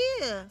baby?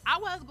 Yeah. I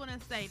was gonna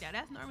say that.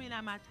 That's normally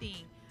not my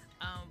thing.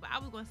 But I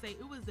was gonna say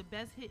it was the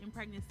best hit in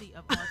pregnancy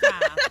of all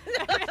time.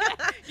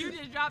 You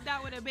just dropped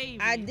out with a baby.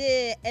 I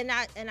did, and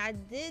I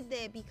did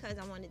that because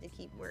I wanted to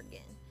keep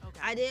working. Okay.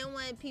 I didn't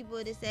want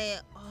people to say,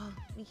 "Oh,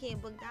 we can't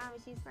book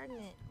Diamond, she's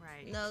pregnant."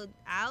 Right. No,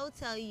 I'll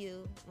tell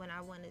you when I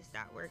want to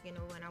stop working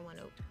or when I want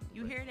to.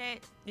 You hear that?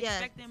 Yeah.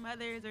 Expecting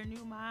mothers or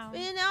new moms.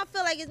 And I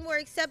feel like it's more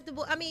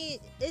acceptable. I mean,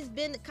 it's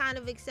been kind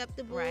of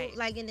acceptable, Right.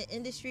 like in the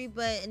industry,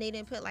 but and they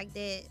didn't put like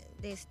that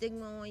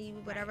stigma on you,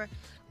 whatever.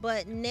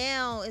 But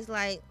now it's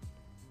like,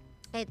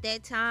 at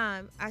that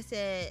time, I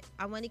said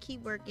I want to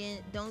keep working.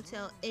 Don't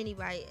tell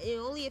anybody.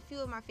 Only a few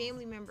of my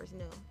family members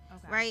knew,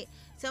 Okay. right?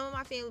 Some of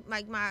my family,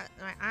 like my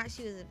aunt,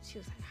 she was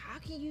like, how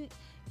can you?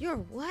 You're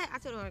what? I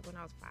told her like when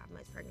I was 5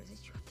 months pregnant. She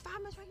said, "You're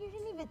 5 months pregnant? You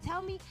didn't even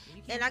tell me."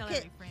 You And can't I tell could-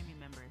 every family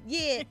member.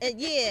 Yeah,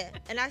 yeah.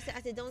 And I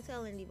said, don't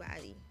tell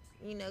anybody.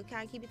 You know,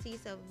 kind of keep it to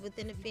yourself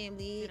within the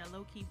family. Did a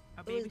low key, a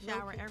It baby was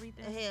shower, low-key.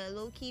 everything. I had a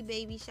low key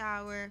baby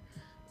shower,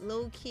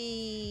 low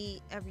key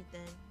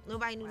everything.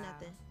 Nobody knew Wow.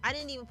 nothing. I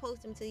didn't even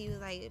post him till he was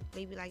like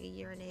maybe like a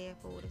year and a half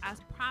old. Or I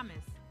something. promise.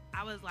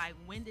 I was like,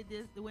 when did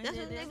this? When That's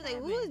did what they this was like.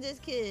 happen? Who is this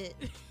kid?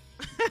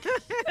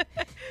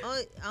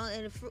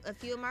 And a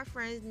few of my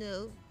friends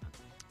knew.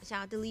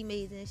 Shout out to Lee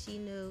Mason. She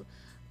knew.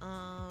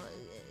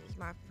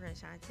 My friend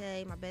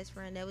Shantae, my best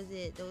friend. That was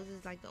it. Those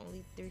is like the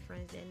only 3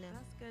 friends that know.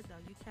 That's good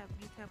though. You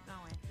kept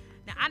going.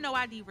 Now I know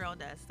I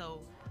derailed us,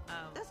 so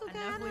That's okay.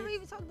 enough I never with-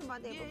 even talked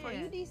about that before. Yeah.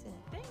 You decent.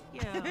 Thank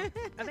you.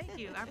 Thank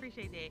you. I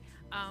appreciate that.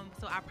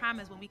 So I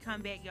promise when we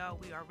come back, y'all,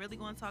 we are really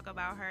going to talk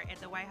about her at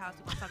the White House.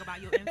 We're going to talk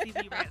about your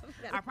MTV rap.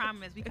 I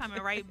promise. We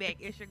coming right back.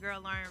 It's your girl,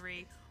 Lauren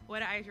Reed.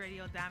 What Ice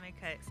Radio, Diamond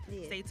Cuts.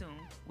 Yeah. Stay tuned.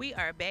 We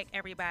are back,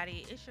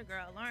 everybody. It's your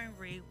girl, Lauren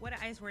Reed. What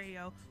Ice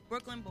Radio,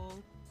 Brooklyn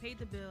Bull. Paid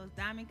the bills.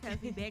 Diamond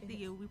Cuts. We back to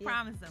you. We Yeah.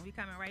 promise them. We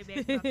coming right back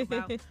to talk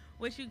about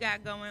what you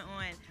got going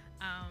on.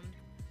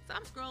 So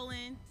I'm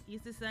scrolling.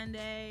 Easter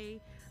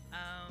Sunday.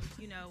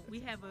 You know, we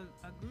have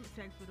a group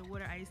text for the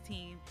Water Ice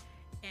team,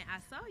 and I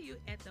saw you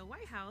at the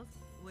White House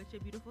with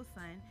your beautiful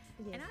son,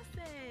 Yeah. and I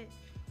said,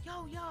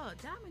 yo,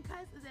 Diamond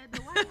Cuts is at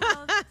the White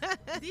House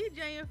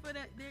DJing for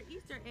their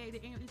Easter egg,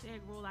 the annual Easter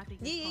egg roll, I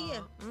think it's Yeah.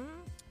 called.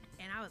 Mm-hmm.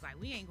 And I was like,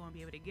 we ain't gonna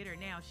be able to get her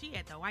now. She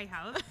at the White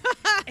House.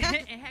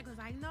 And Heck was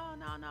like, no,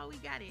 we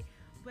got it.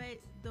 But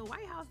the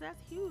White House, that's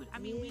huge. I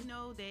mean, Yeah. we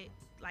know that,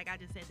 like I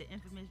just said, the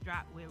infamous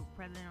drop with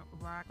President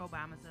Barack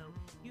Obama. So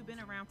you've been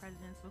around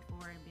presidents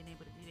before and been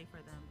able to DJ for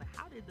them. But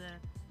how did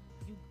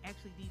you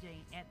actually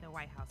DJing at the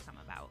White House come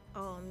about?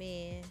 Oh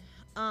man,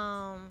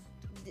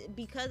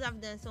 because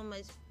I've done so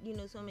much,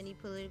 so many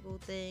political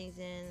things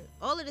and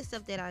all of the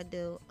stuff that I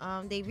do.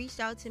 They reached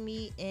out to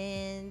me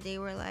and they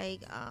were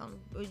like,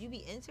 "Would you be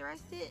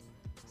interested?"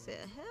 said,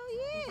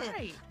 hell yeah.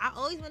 Right. I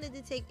always wanted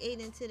to take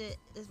Aiden to the,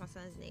 that's my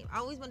son's name. I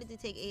always wanted to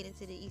take Aiden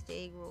to the Easter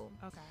egg roll.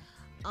 Okay.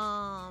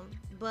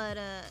 But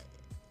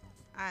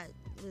I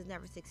was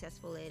never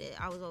successful at it.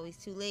 I was always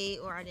too late,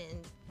 or I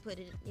didn't put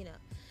it,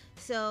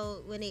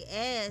 So when they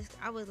asked,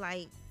 I was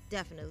like,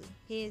 definitely,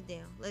 hands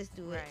down, let's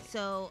do it.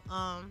 Right.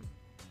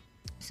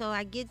 So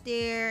I get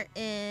there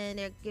and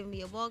they're giving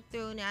me a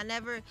walkthrough. Now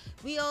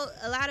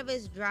a lot of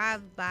us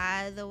drive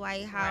by the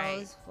White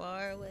House,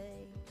 far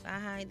away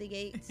behind the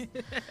gates.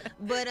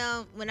 But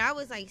when I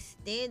was like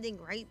standing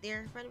right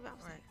there in front of it, I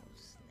was like, oh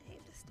snap,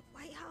 that's the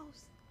White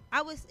House.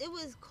 It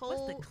was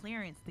cold. What's the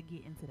clearance to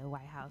get into the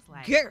White House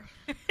like? Girl.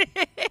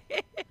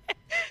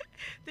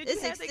 Did you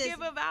have to give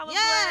a valid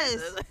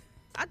Yes.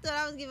 I thought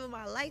I was giving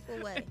my life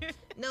away.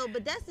 No,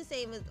 but that's the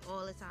same as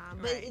all the time.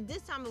 But Right.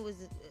 this time it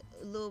was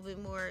a little bit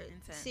more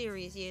Intense.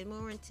 serious. Yeah,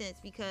 more intense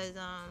because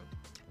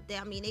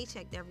they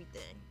checked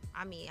everything.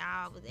 I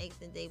was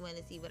asking day one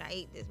to see what I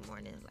ate this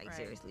morning, like Right.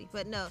 seriously.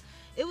 But no,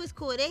 it was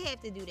cool. They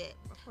have to do that.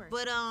 Of course.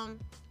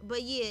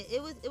 But yeah,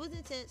 it was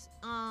intense.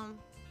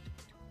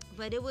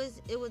 But it was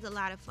a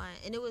lot of fun,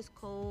 and it was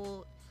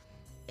cold,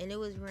 and it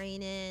was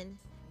raining,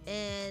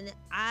 and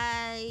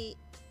I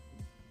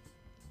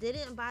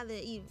didn't bother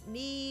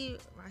me,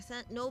 my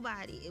son,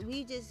 nobody.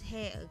 We just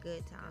had a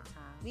good time. Good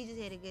time. We just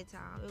had a good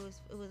time.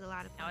 It was a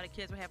lot of All fun. the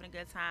kids were having a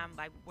good time.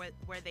 Like,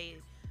 were they?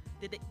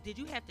 Did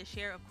you have to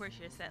share, of course,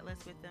 your set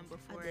list with them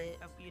before? I did.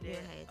 You did. Yeah,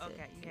 I had to.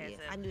 Okay, you had Yeah,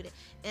 to. I knew that,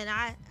 and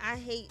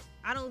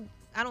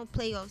I don't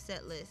play off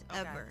set list Okay.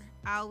 ever.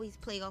 I always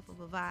play off of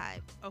a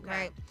vibe. Okay.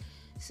 Right.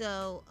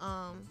 So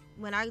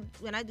when I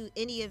do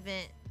any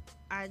event,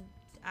 I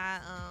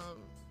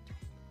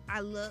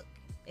look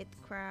at the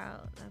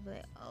crowd. And I be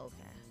like, oh,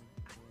 okay,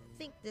 I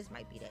think this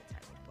might be that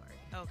type of party.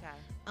 Okay.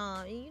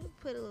 And you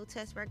put a little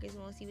test records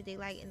on, see what they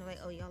like, and they're like,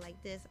 oh, y'all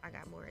like this? I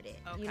got more of that.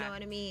 Okay. You know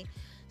what I mean?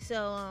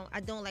 So I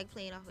don't like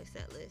playing off a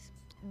set list,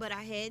 but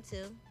I had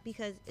to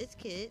because it's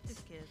kids,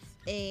 Just kids.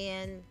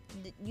 and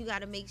you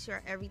got to make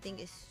sure everything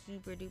is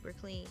super duper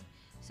clean.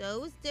 So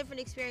it was a different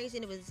experience,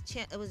 and it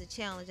was a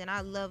challenge, and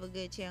I love a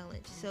good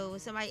challenge. So when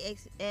somebody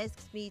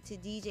asks me to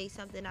DJ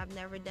something I've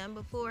never done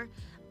before,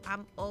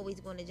 I'm always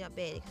going to jump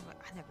at it because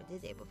I never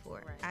did that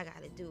before. Right. I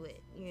got to do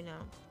it,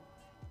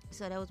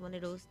 So that was one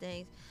of those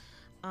things.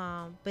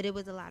 But it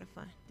was a lot of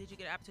fun. Did you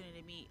get an opportunity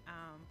to meet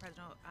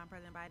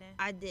President Biden?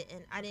 I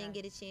didn't. I didn't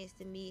Okay. get a chance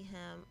to meet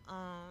him,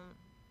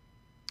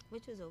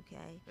 which was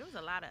okay. There was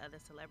a lot of other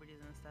celebrities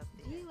and stuff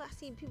there. I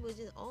seen people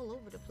just all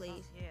over the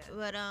place. yeah.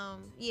 But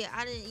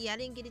I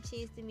didn't get a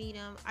chance to meet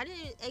him. I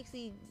didn't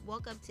actually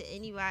walk up to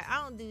anybody.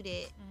 I don't do that.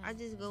 Mhm. I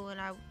just go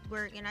and I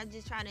work, and I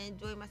just try to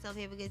enjoy myself,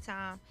 have a good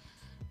time,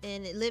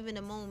 and live in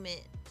the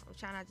moment. I'm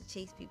trying not to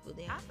chase people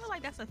down. I feel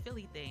like that's a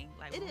Philly thing.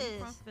 Like, It when we're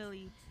from is.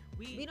 Philly,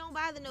 we don't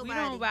bother nobody. We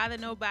don't bother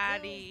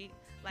nobody.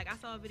 Like, I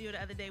saw a video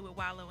the other day with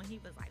Wallow, and he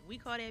was like, we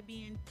call that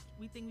we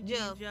think we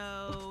Joe. being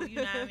Joe. You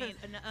know what I mean?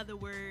 And the other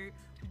word.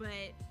 But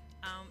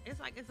it's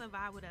like, it's a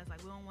vibe with us.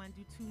 Like, we don't want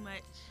to do too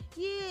much.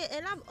 Yeah,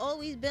 and I've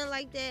always been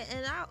like that,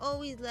 and I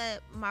always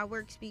let my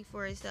work speak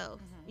for itself.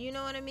 Mhm. You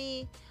know what I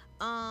mean?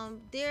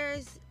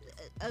 There's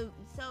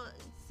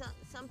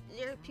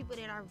there are people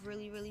that I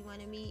really, really want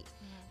to meet,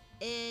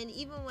 and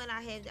even when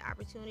I have the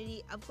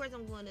opportunity, of course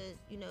I'm going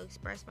to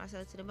express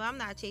myself to them, but I'm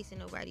not chasing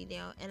nobody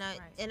down.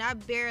 And I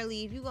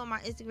barely, if you go on my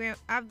Instagram,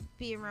 I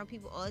be around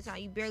people all the time.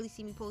 You barely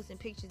see me posting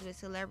pictures with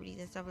celebrities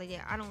and stuff like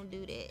that. I don't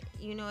do that.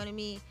 You know what I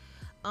mean?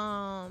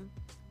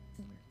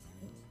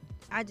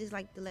 I just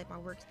like to let my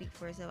work speak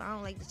for itself. I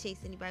don't like to chase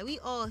anybody. We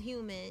all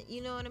human,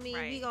 you know what I mean?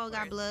 Right, We all of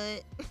got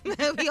course.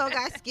 blood. We all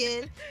got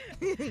skin,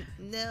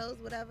 nails,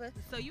 whatever.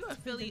 So you are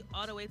Philly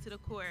all the way to the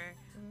core,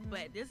 Mhm.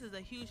 but this is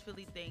a huge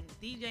Philly thing.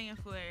 DJing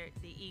for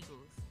the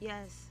Eagles.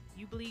 Yes,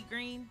 You bleed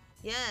green?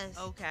 yes.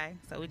 Okay.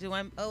 So we just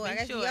want to Oh, I make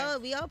guess sure.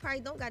 we all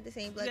probably don't got the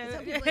same blood. 'Cause No.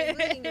 some people ain't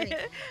bleeding green.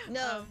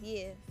 No, Um,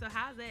 yeah. So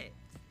how's that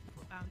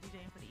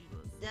DJing for the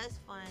Eagles? That's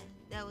fun.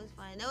 That was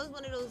fun. That was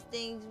one of those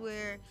things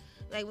where,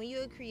 like, when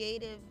you're a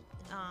creative,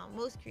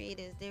 most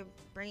creatives, their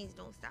brains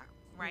don't stop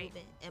Right.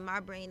 moving, and my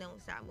brain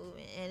don't stop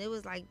moving. And it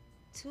was like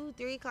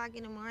 2-3 o'clock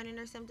in the morning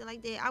or something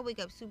like that. I wake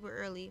up super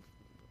early,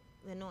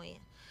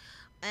 annoying,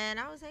 and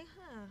I was like,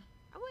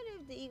 I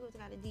wonder if the Eagles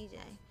got a DJ.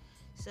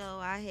 So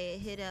I had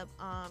hit up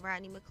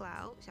Rodney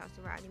McLeod. Shouts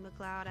to Rodney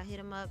McLeod. I hit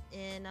him up,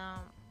 and I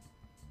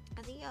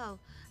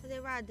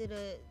said, Rod, did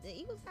the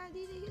Eagles got a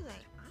DJ? He was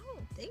like, I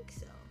don't think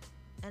so.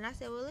 And I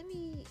said, well, let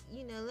me,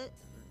 hit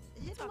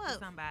him Talk to up.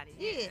 somebody.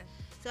 Yeah.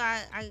 So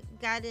I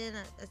got in.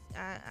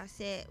 I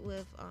sat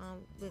with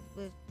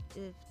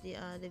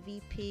the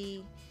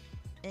VP,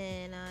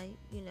 and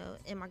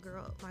and my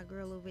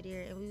girl over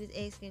there, and we was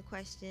asking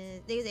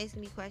questions. They was asking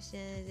me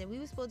questions, and we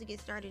was supposed to get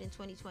started in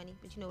 2020,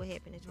 but you know what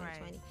happened in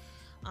 2020.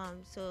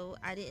 So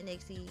I didn't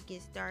actually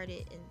get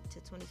started into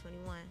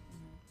 2021.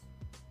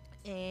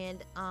 And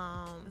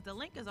 'Cause the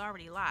link is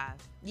already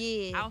live,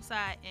 yeah,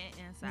 outside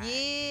and inside.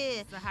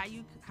 yeah. So how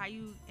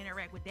you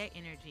interact with that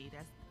energy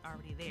that's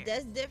already there?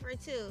 That's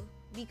different too,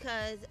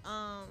 because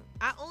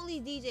I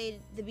only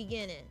DJ'd the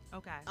beginning.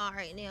 Okay. All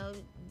right, now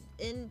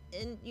in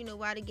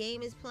while the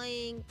game is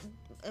playing,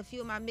 a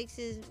few of my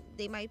mixes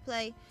they might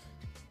play,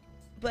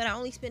 but I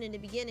only spin in the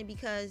beginning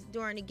because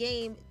during the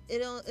game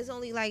it's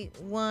only like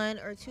 1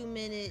 or 2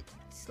 minute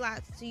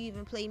slots to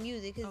even play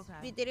music because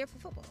they're there for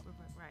football.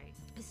 Right.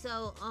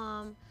 So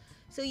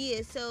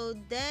yeah, so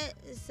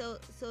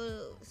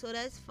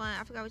that's fun.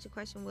 I forgot what your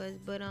question was,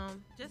 but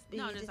just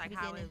like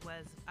how it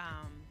was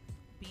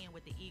being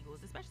with the Eagles,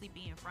 especially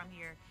being from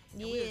here.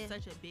 And we're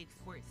such a big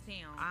sports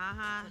town.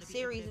 So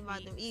serious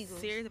about them Eagles.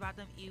 Serious about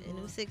them Eagles. And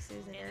them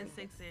Sixers. And the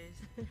Sixers.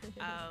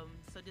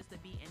 So just to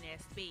be in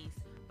that space.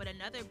 But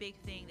another big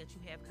thing that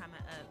you have coming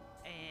up,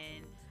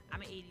 and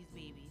I'm an 80s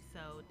baby,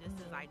 so this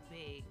is like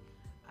big.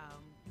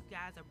 You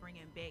guys are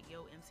bringing back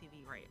Yo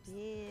MTV Raps.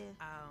 Yeah.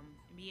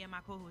 Me and my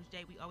co-host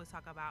Jay, we always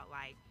talk about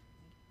like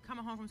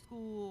coming home from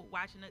school,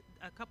 watching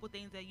a couple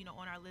things that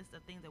on our list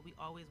of things that we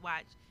always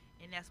watch,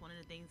 and that's one of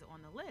the things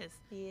on the list.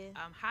 Yeah.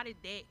 How did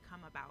that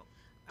come about?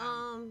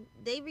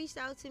 They reached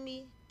out to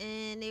me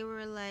and they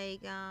were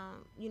like,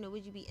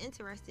 would you be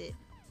interested?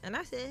 And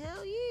I said,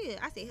 hell yeah.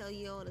 I say hell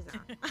yeah all the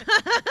time.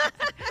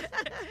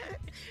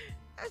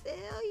 I said,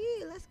 hell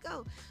yeah, let's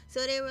go.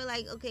 So they were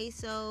like, okay,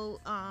 so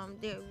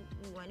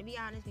we want to be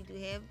honest, we do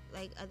have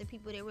like other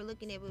people that we're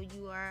looking at, but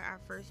you are our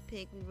first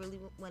pick. We really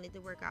wanted to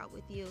work out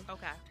with you.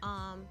 Okay.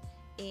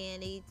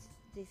 And they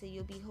said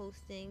you'll be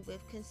hosting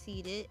with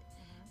Conceited.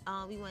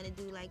 We want to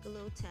do like a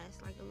little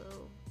test, like a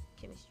little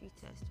chemistry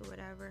test or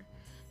whatever.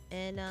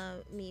 And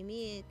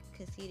me and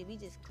Conceited, we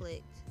just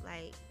clicked.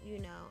 Like,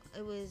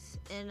 it was,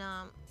 and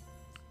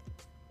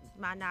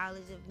my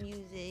knowledge of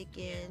music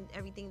and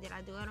everything that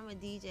I do, and I'm a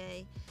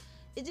DJ,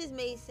 it just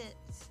made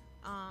sense.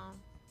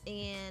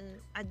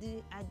 And I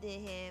do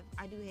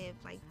have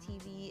like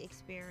TV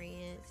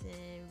experience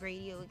and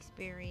radio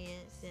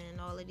experience and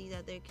all of these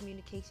other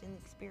communication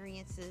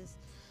experiences.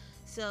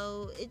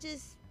 So it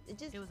was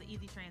an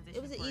easy transition.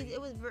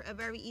 It was a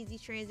very easy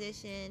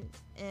transition,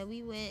 and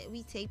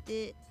we taped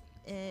it,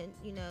 and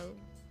it's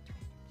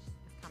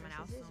coming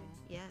out soon.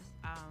 Yes.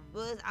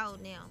 Well, it's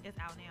out now. It's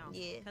out now.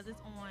 Yeah. Because it's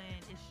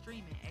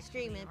streaming. Actually,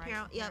 streaming. right?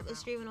 Paramount. It's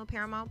streaming on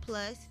Paramount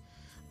Plus,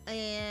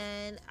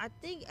 and I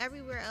think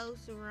everywhere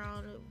else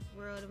around the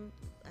world,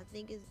 I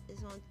think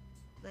it's on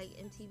like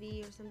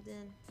MTV or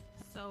something.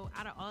 So,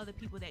 out of all the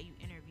people that you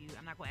interviewed,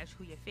 I'm not going to ask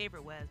you who your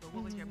favorite was, but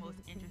what was your most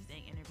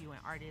interesting interviewing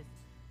artist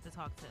to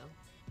talk to?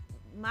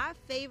 My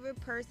favorite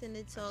person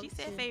to talk to. She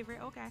said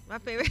favorite. Okay. My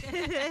favorite.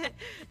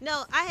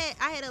 No, I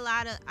had a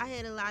lot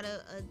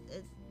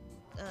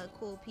of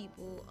cool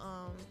people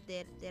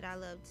that I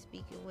loved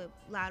speaking with.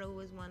 Lotto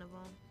was one of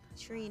them.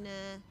 Trina,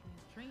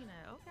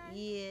 okay.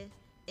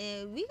 Yeah,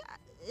 and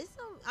it's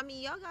some. I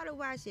mean, y'all gotta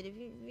watch it. If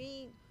you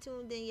ain't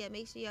tuned in yet,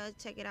 make sure y'all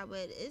check it out.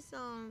 But it's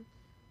some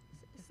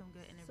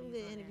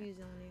good interviews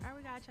on there. All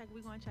right,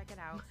 we're gonna check it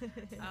out.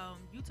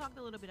 You talked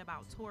a little bit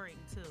about touring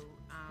too.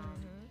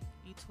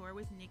 You toured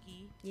with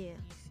Nicki. Yeah.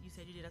 You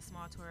said you did a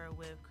small tour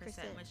with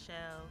Chrisette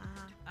Michelle.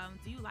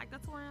 Do you like the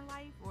touring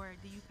life, or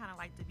do you kind of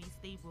like to be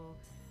stable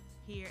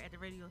here at the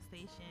radio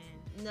station?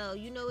 No,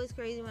 it's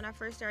crazy. When I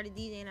first started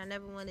DJing, I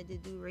never wanted to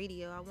do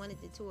radio. I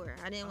wanted to tour.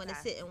 I didn't want to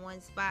sit in one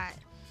spot.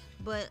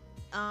 But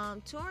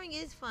touring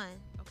is fun.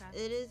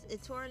 Okay.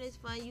 Touring is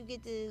fun. You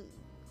get to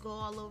go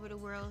all over the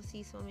world,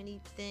 see so many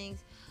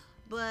things.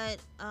 But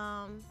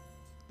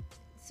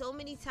so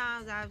many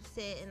times I've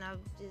sat and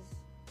I've just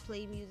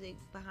played music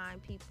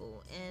behind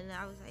people, and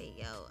I was like,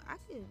 yo,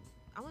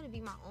 I want to be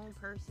my own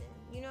person.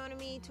 You know what I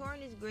mean?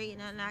 Touring is great,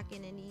 and I'm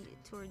knocking any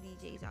tour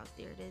DJs out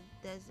there.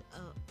 That's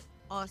an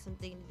awesome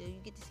thing to do. You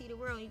get to see the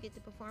world, and you get to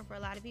perform for a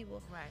lot of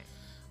people. Right.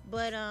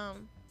 But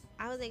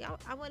I was like,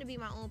 I want to be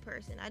my own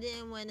person. I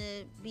didn't want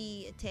to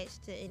be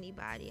attached to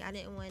anybody. I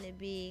didn't want to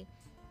be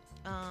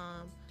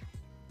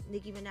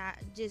Nicki Minaj,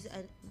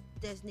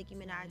 that's Nicki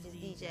Minaj's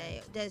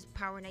DJ. That's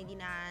Power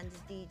 99's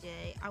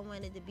DJ. I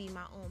wanted to be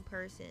my own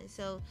person.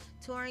 So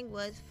touring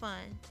was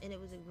fun, and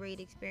it was a great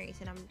experience,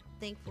 and I'm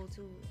thankful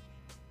to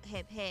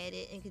have had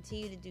it and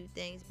continue to do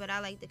things. But I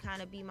like to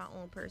kind of be my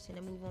own person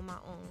and move on my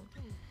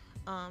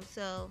own.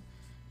 So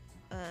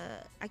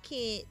I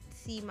can't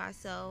see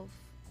myself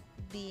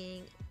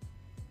being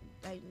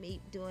like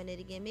doing it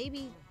again.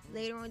 Maybe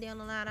later on down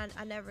the line,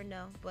 I never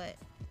know. But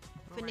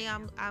for now,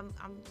 I'm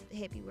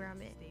happy where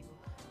I'm at.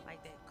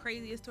 Like that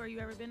craziest tour you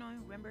ever been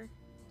on? Remember?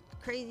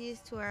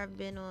 Craziest tour I've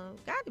been on,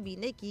 gotta be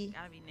Nicki.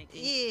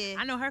 Yeah.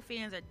 I know her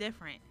fans are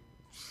different.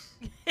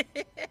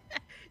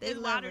 It's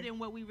wilder than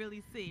what we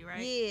really see,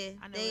 right? Yeah,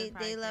 I know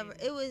they love her.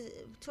 It was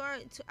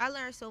I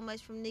learned so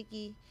much from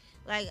Nicki.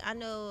 Like, I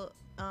know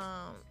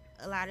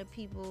a lot of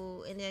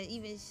people, and then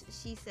even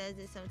she says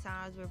it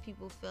sometimes, where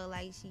people feel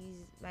like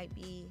she's might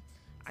be,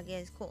 I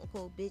guess, quote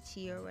unquote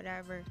bitchy or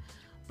whatever.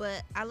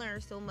 But I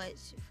learned so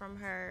much from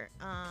her.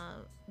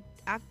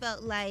 I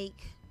felt like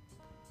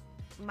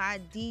my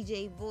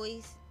DJ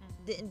voice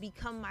didn't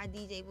become my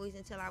DJ voice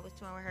until I was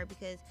touring with her,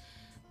 because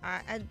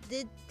I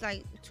did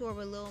like tour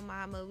with Lil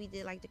Mama. We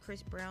did like the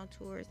Chris Brown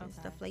tours and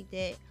stuff like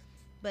that.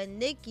 But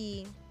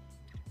Nicki,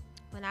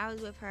 when I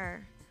was with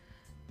her,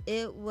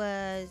 it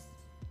was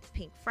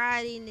Pink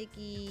Friday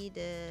Nikki,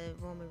 the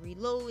Roman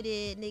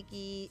Reloaded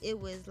Nikki. It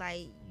was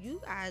like,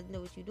 you guys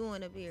know what you're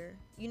doing up here.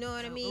 You know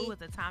what I mean? It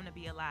was a time to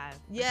be alive.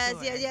 Yes,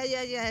 sure.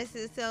 yes.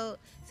 So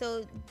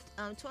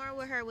touring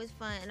with her was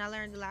fun, and I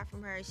learned a lot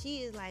from her. She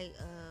is like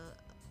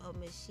a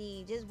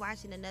machine. Just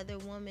watching another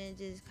woman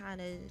just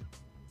kind of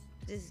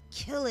just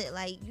kill it.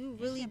 Like, you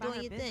really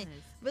doing your thing.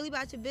 Really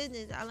about your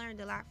business. I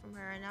learned a lot from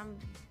her, and I'm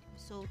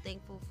so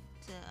thankful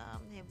to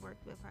have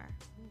worked with her.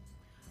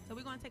 So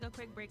we're going to take a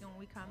quick break, and when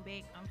we come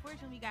back,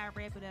 unfortunately, we got to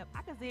wrap it up.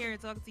 I can sit here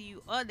and talk to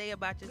you all day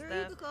about your Girl,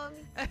 stuff. you can call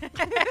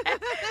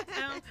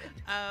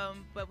me.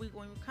 But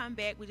when we come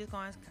back, we're just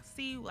going to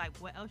see like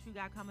what else you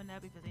got coming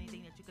up, if there's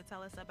anything that you could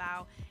tell us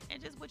about,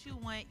 and just what you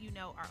want,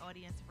 our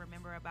audience to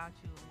remember about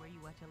you and where you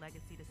want your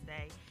legacy to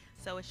stay.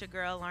 So it's your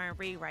girl, Lauren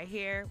Reed, right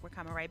here. We're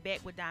coming right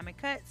back with Diamond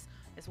Cuts.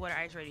 It's Water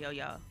Ice Radio,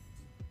 y'all.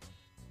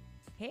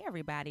 Hey,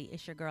 everybody.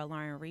 It's your girl,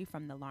 Lauren Reed,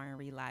 from the Lauren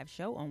Reed Live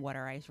Show on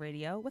Water Ice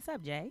Radio. What's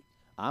up, Jay?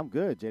 I'm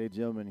good, JD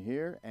Gentleman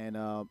here, and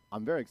I'm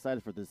very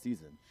excited for this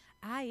season.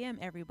 I am,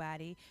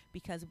 everybody,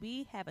 because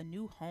we have a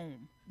new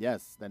home.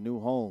 Yes, the new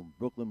home,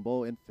 Brooklyn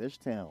Bowl in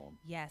Fishtown.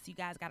 Yes, you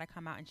guys got to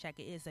come out and check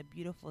it. It is a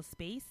beautiful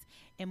space,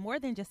 and more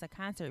than just a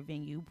concert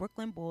venue,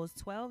 Brooklyn Bowl's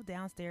 12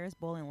 downstairs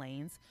bowling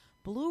lanes,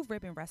 Blue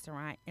Ribbon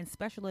Restaurant, and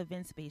special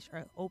event space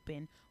are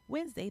open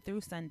Wednesday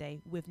through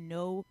Sunday with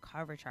no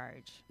cover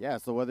charge. Yeah,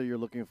 so whether you're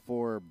looking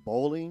for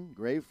bowling,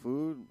 great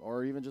food,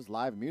 or even just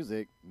live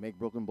music, make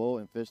Brooklyn Bowl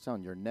in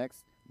Fishtown your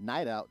next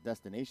night out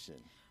destination.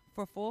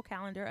 For full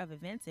calendar of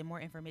events and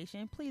more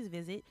information, please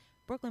visit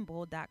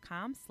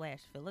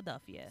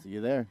brooklynbowl.com/Philadelphia. See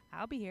you there.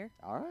 I'll be here.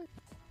 All right.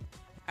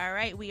 All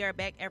right, we are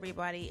back,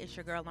 everybody. It's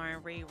your girl,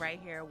 Lauren Reed, right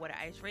here at Water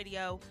Ice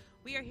Radio.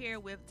 We are here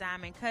with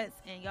Diamond Cuts,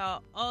 and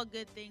y'all, all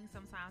good things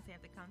sometimes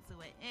have to come to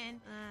an end.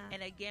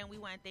 And again, we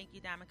want to thank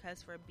you, Diamond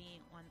Cuts, for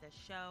being on the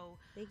show.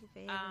 Thank you for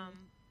having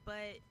me.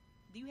 But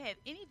do you have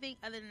anything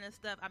other than the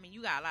stuff? I mean,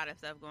 you got a lot of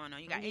stuff going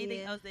on. You got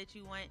anything else that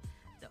you want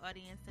the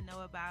audience to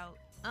know about?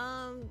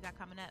 You got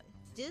coming up?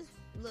 Just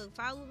look,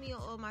 follow me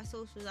on all my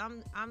socials.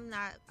 I'm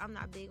not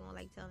big on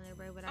like telling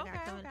everybody what I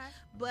got coming.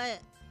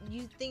 But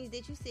things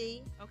that you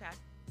see. Okay. I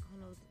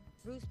don't know,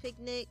 Roots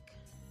Picnic.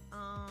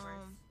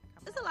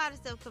 There's a lot of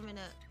stuff coming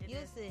up.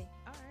 You'll see.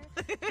 All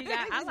right.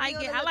 I like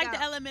it. I like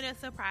the element of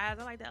surprise.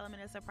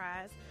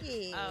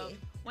 Yeah.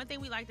 One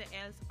thing we like to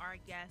ask our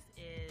guests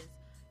is,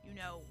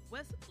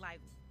 what's like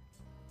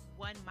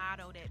one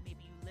motto that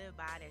maybe you live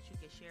by that you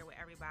can share with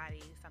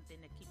everybody,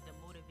 something to keep them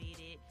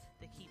motivated,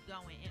 to keep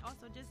going, and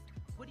also just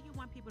what do you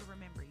want people to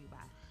remember you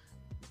by?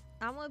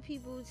 I want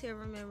people to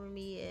remember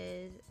me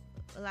as,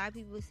 a lot of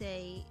people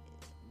say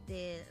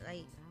that,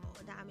 like,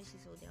 Diamond,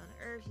 she's so down to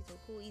earth, she's so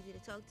cool, easy to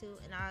talk to,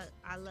 and I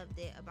love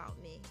that about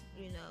me,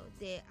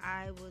 that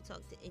I will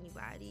talk to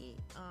anybody,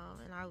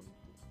 and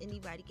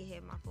anybody can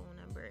have my phone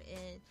number,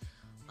 and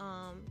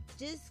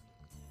just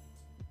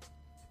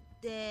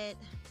that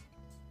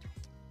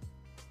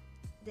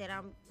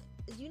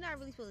you're not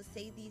really supposed to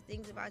say these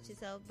things about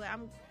yourself, but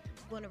I'm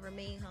going to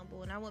remain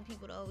humble, and I want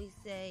people to always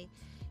say,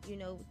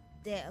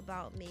 that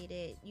about me,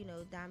 that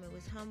Diamond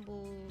was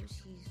humble,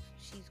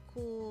 she's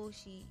cool,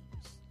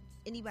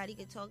 anybody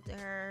can talk to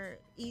her,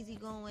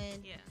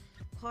 easygoing,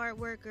 hard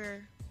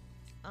worker,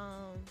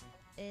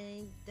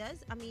 and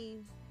that's,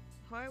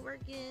 hard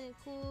working,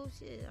 cool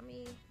shit.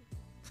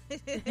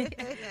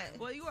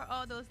 Well, you are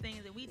all those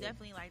things, and we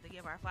definitely like to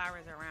give our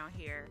flowers around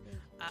here.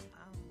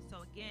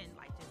 So again,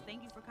 just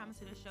thank you for coming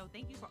to the show.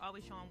 Thank you for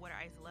always showing Water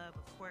Ice love,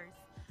 of course.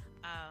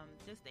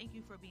 Just thank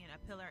you for being a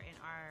pillar in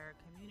our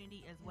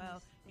community as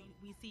well.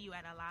 We see you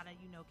at a lot of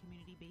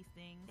community-based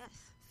things.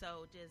 Yes.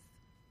 So just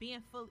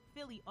being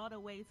Philly all the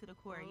way to the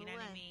core, you know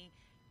what I mean?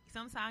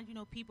 Sometimes,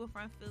 people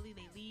from Philly,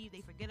 they leave,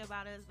 they forget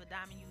about us, but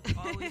Diamond, you've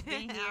always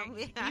been here.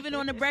 Even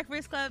on the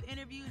Breakfast Club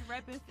interviews,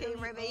 repping Philly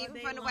all day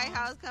even from the White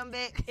House, come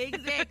back.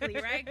 Exactly,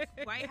 right?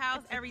 White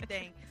House,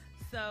 everything.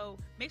 So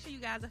make sure you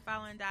guys are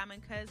following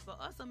Diamond Cuts, but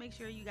also make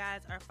sure you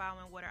guys are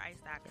following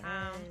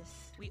waterice.com.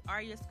 Yes. We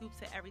are your scoop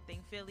to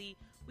everything Philly.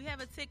 We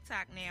have a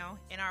TikTok now,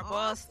 and our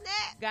boss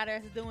got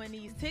us doing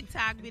these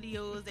TikTok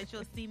videos that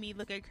you'll see me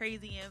looking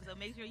crazy in. So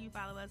make sure you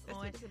follow us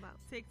on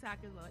TikTok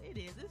as well. It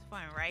is. It's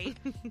fun, right?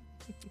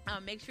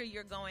 Make sure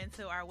you're going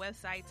to our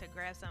website to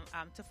grab some,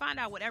 to find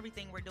out what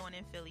everything we're doing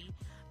in Philly.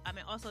 And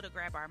also to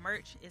grab our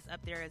merch is up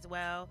there as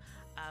well.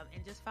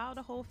 And just follow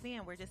the whole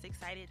fam. We're just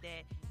excited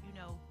that,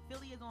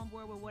 Philly is on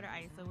board with Water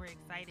Ice. So we're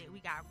excited. We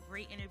got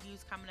great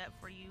interviews coming up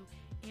for you.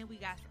 And we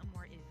got some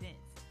more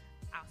events.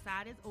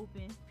 Outside is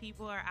open.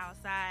 People are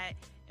outside.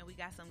 And we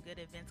got some good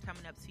events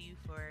coming up to you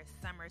for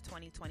summer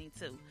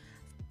 2022.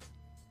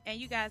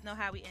 And you guys know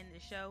how we end the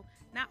show.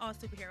 Not all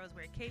superheroes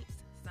wear capes.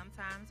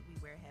 Sometimes we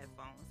wear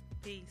headphones.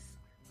 Peace.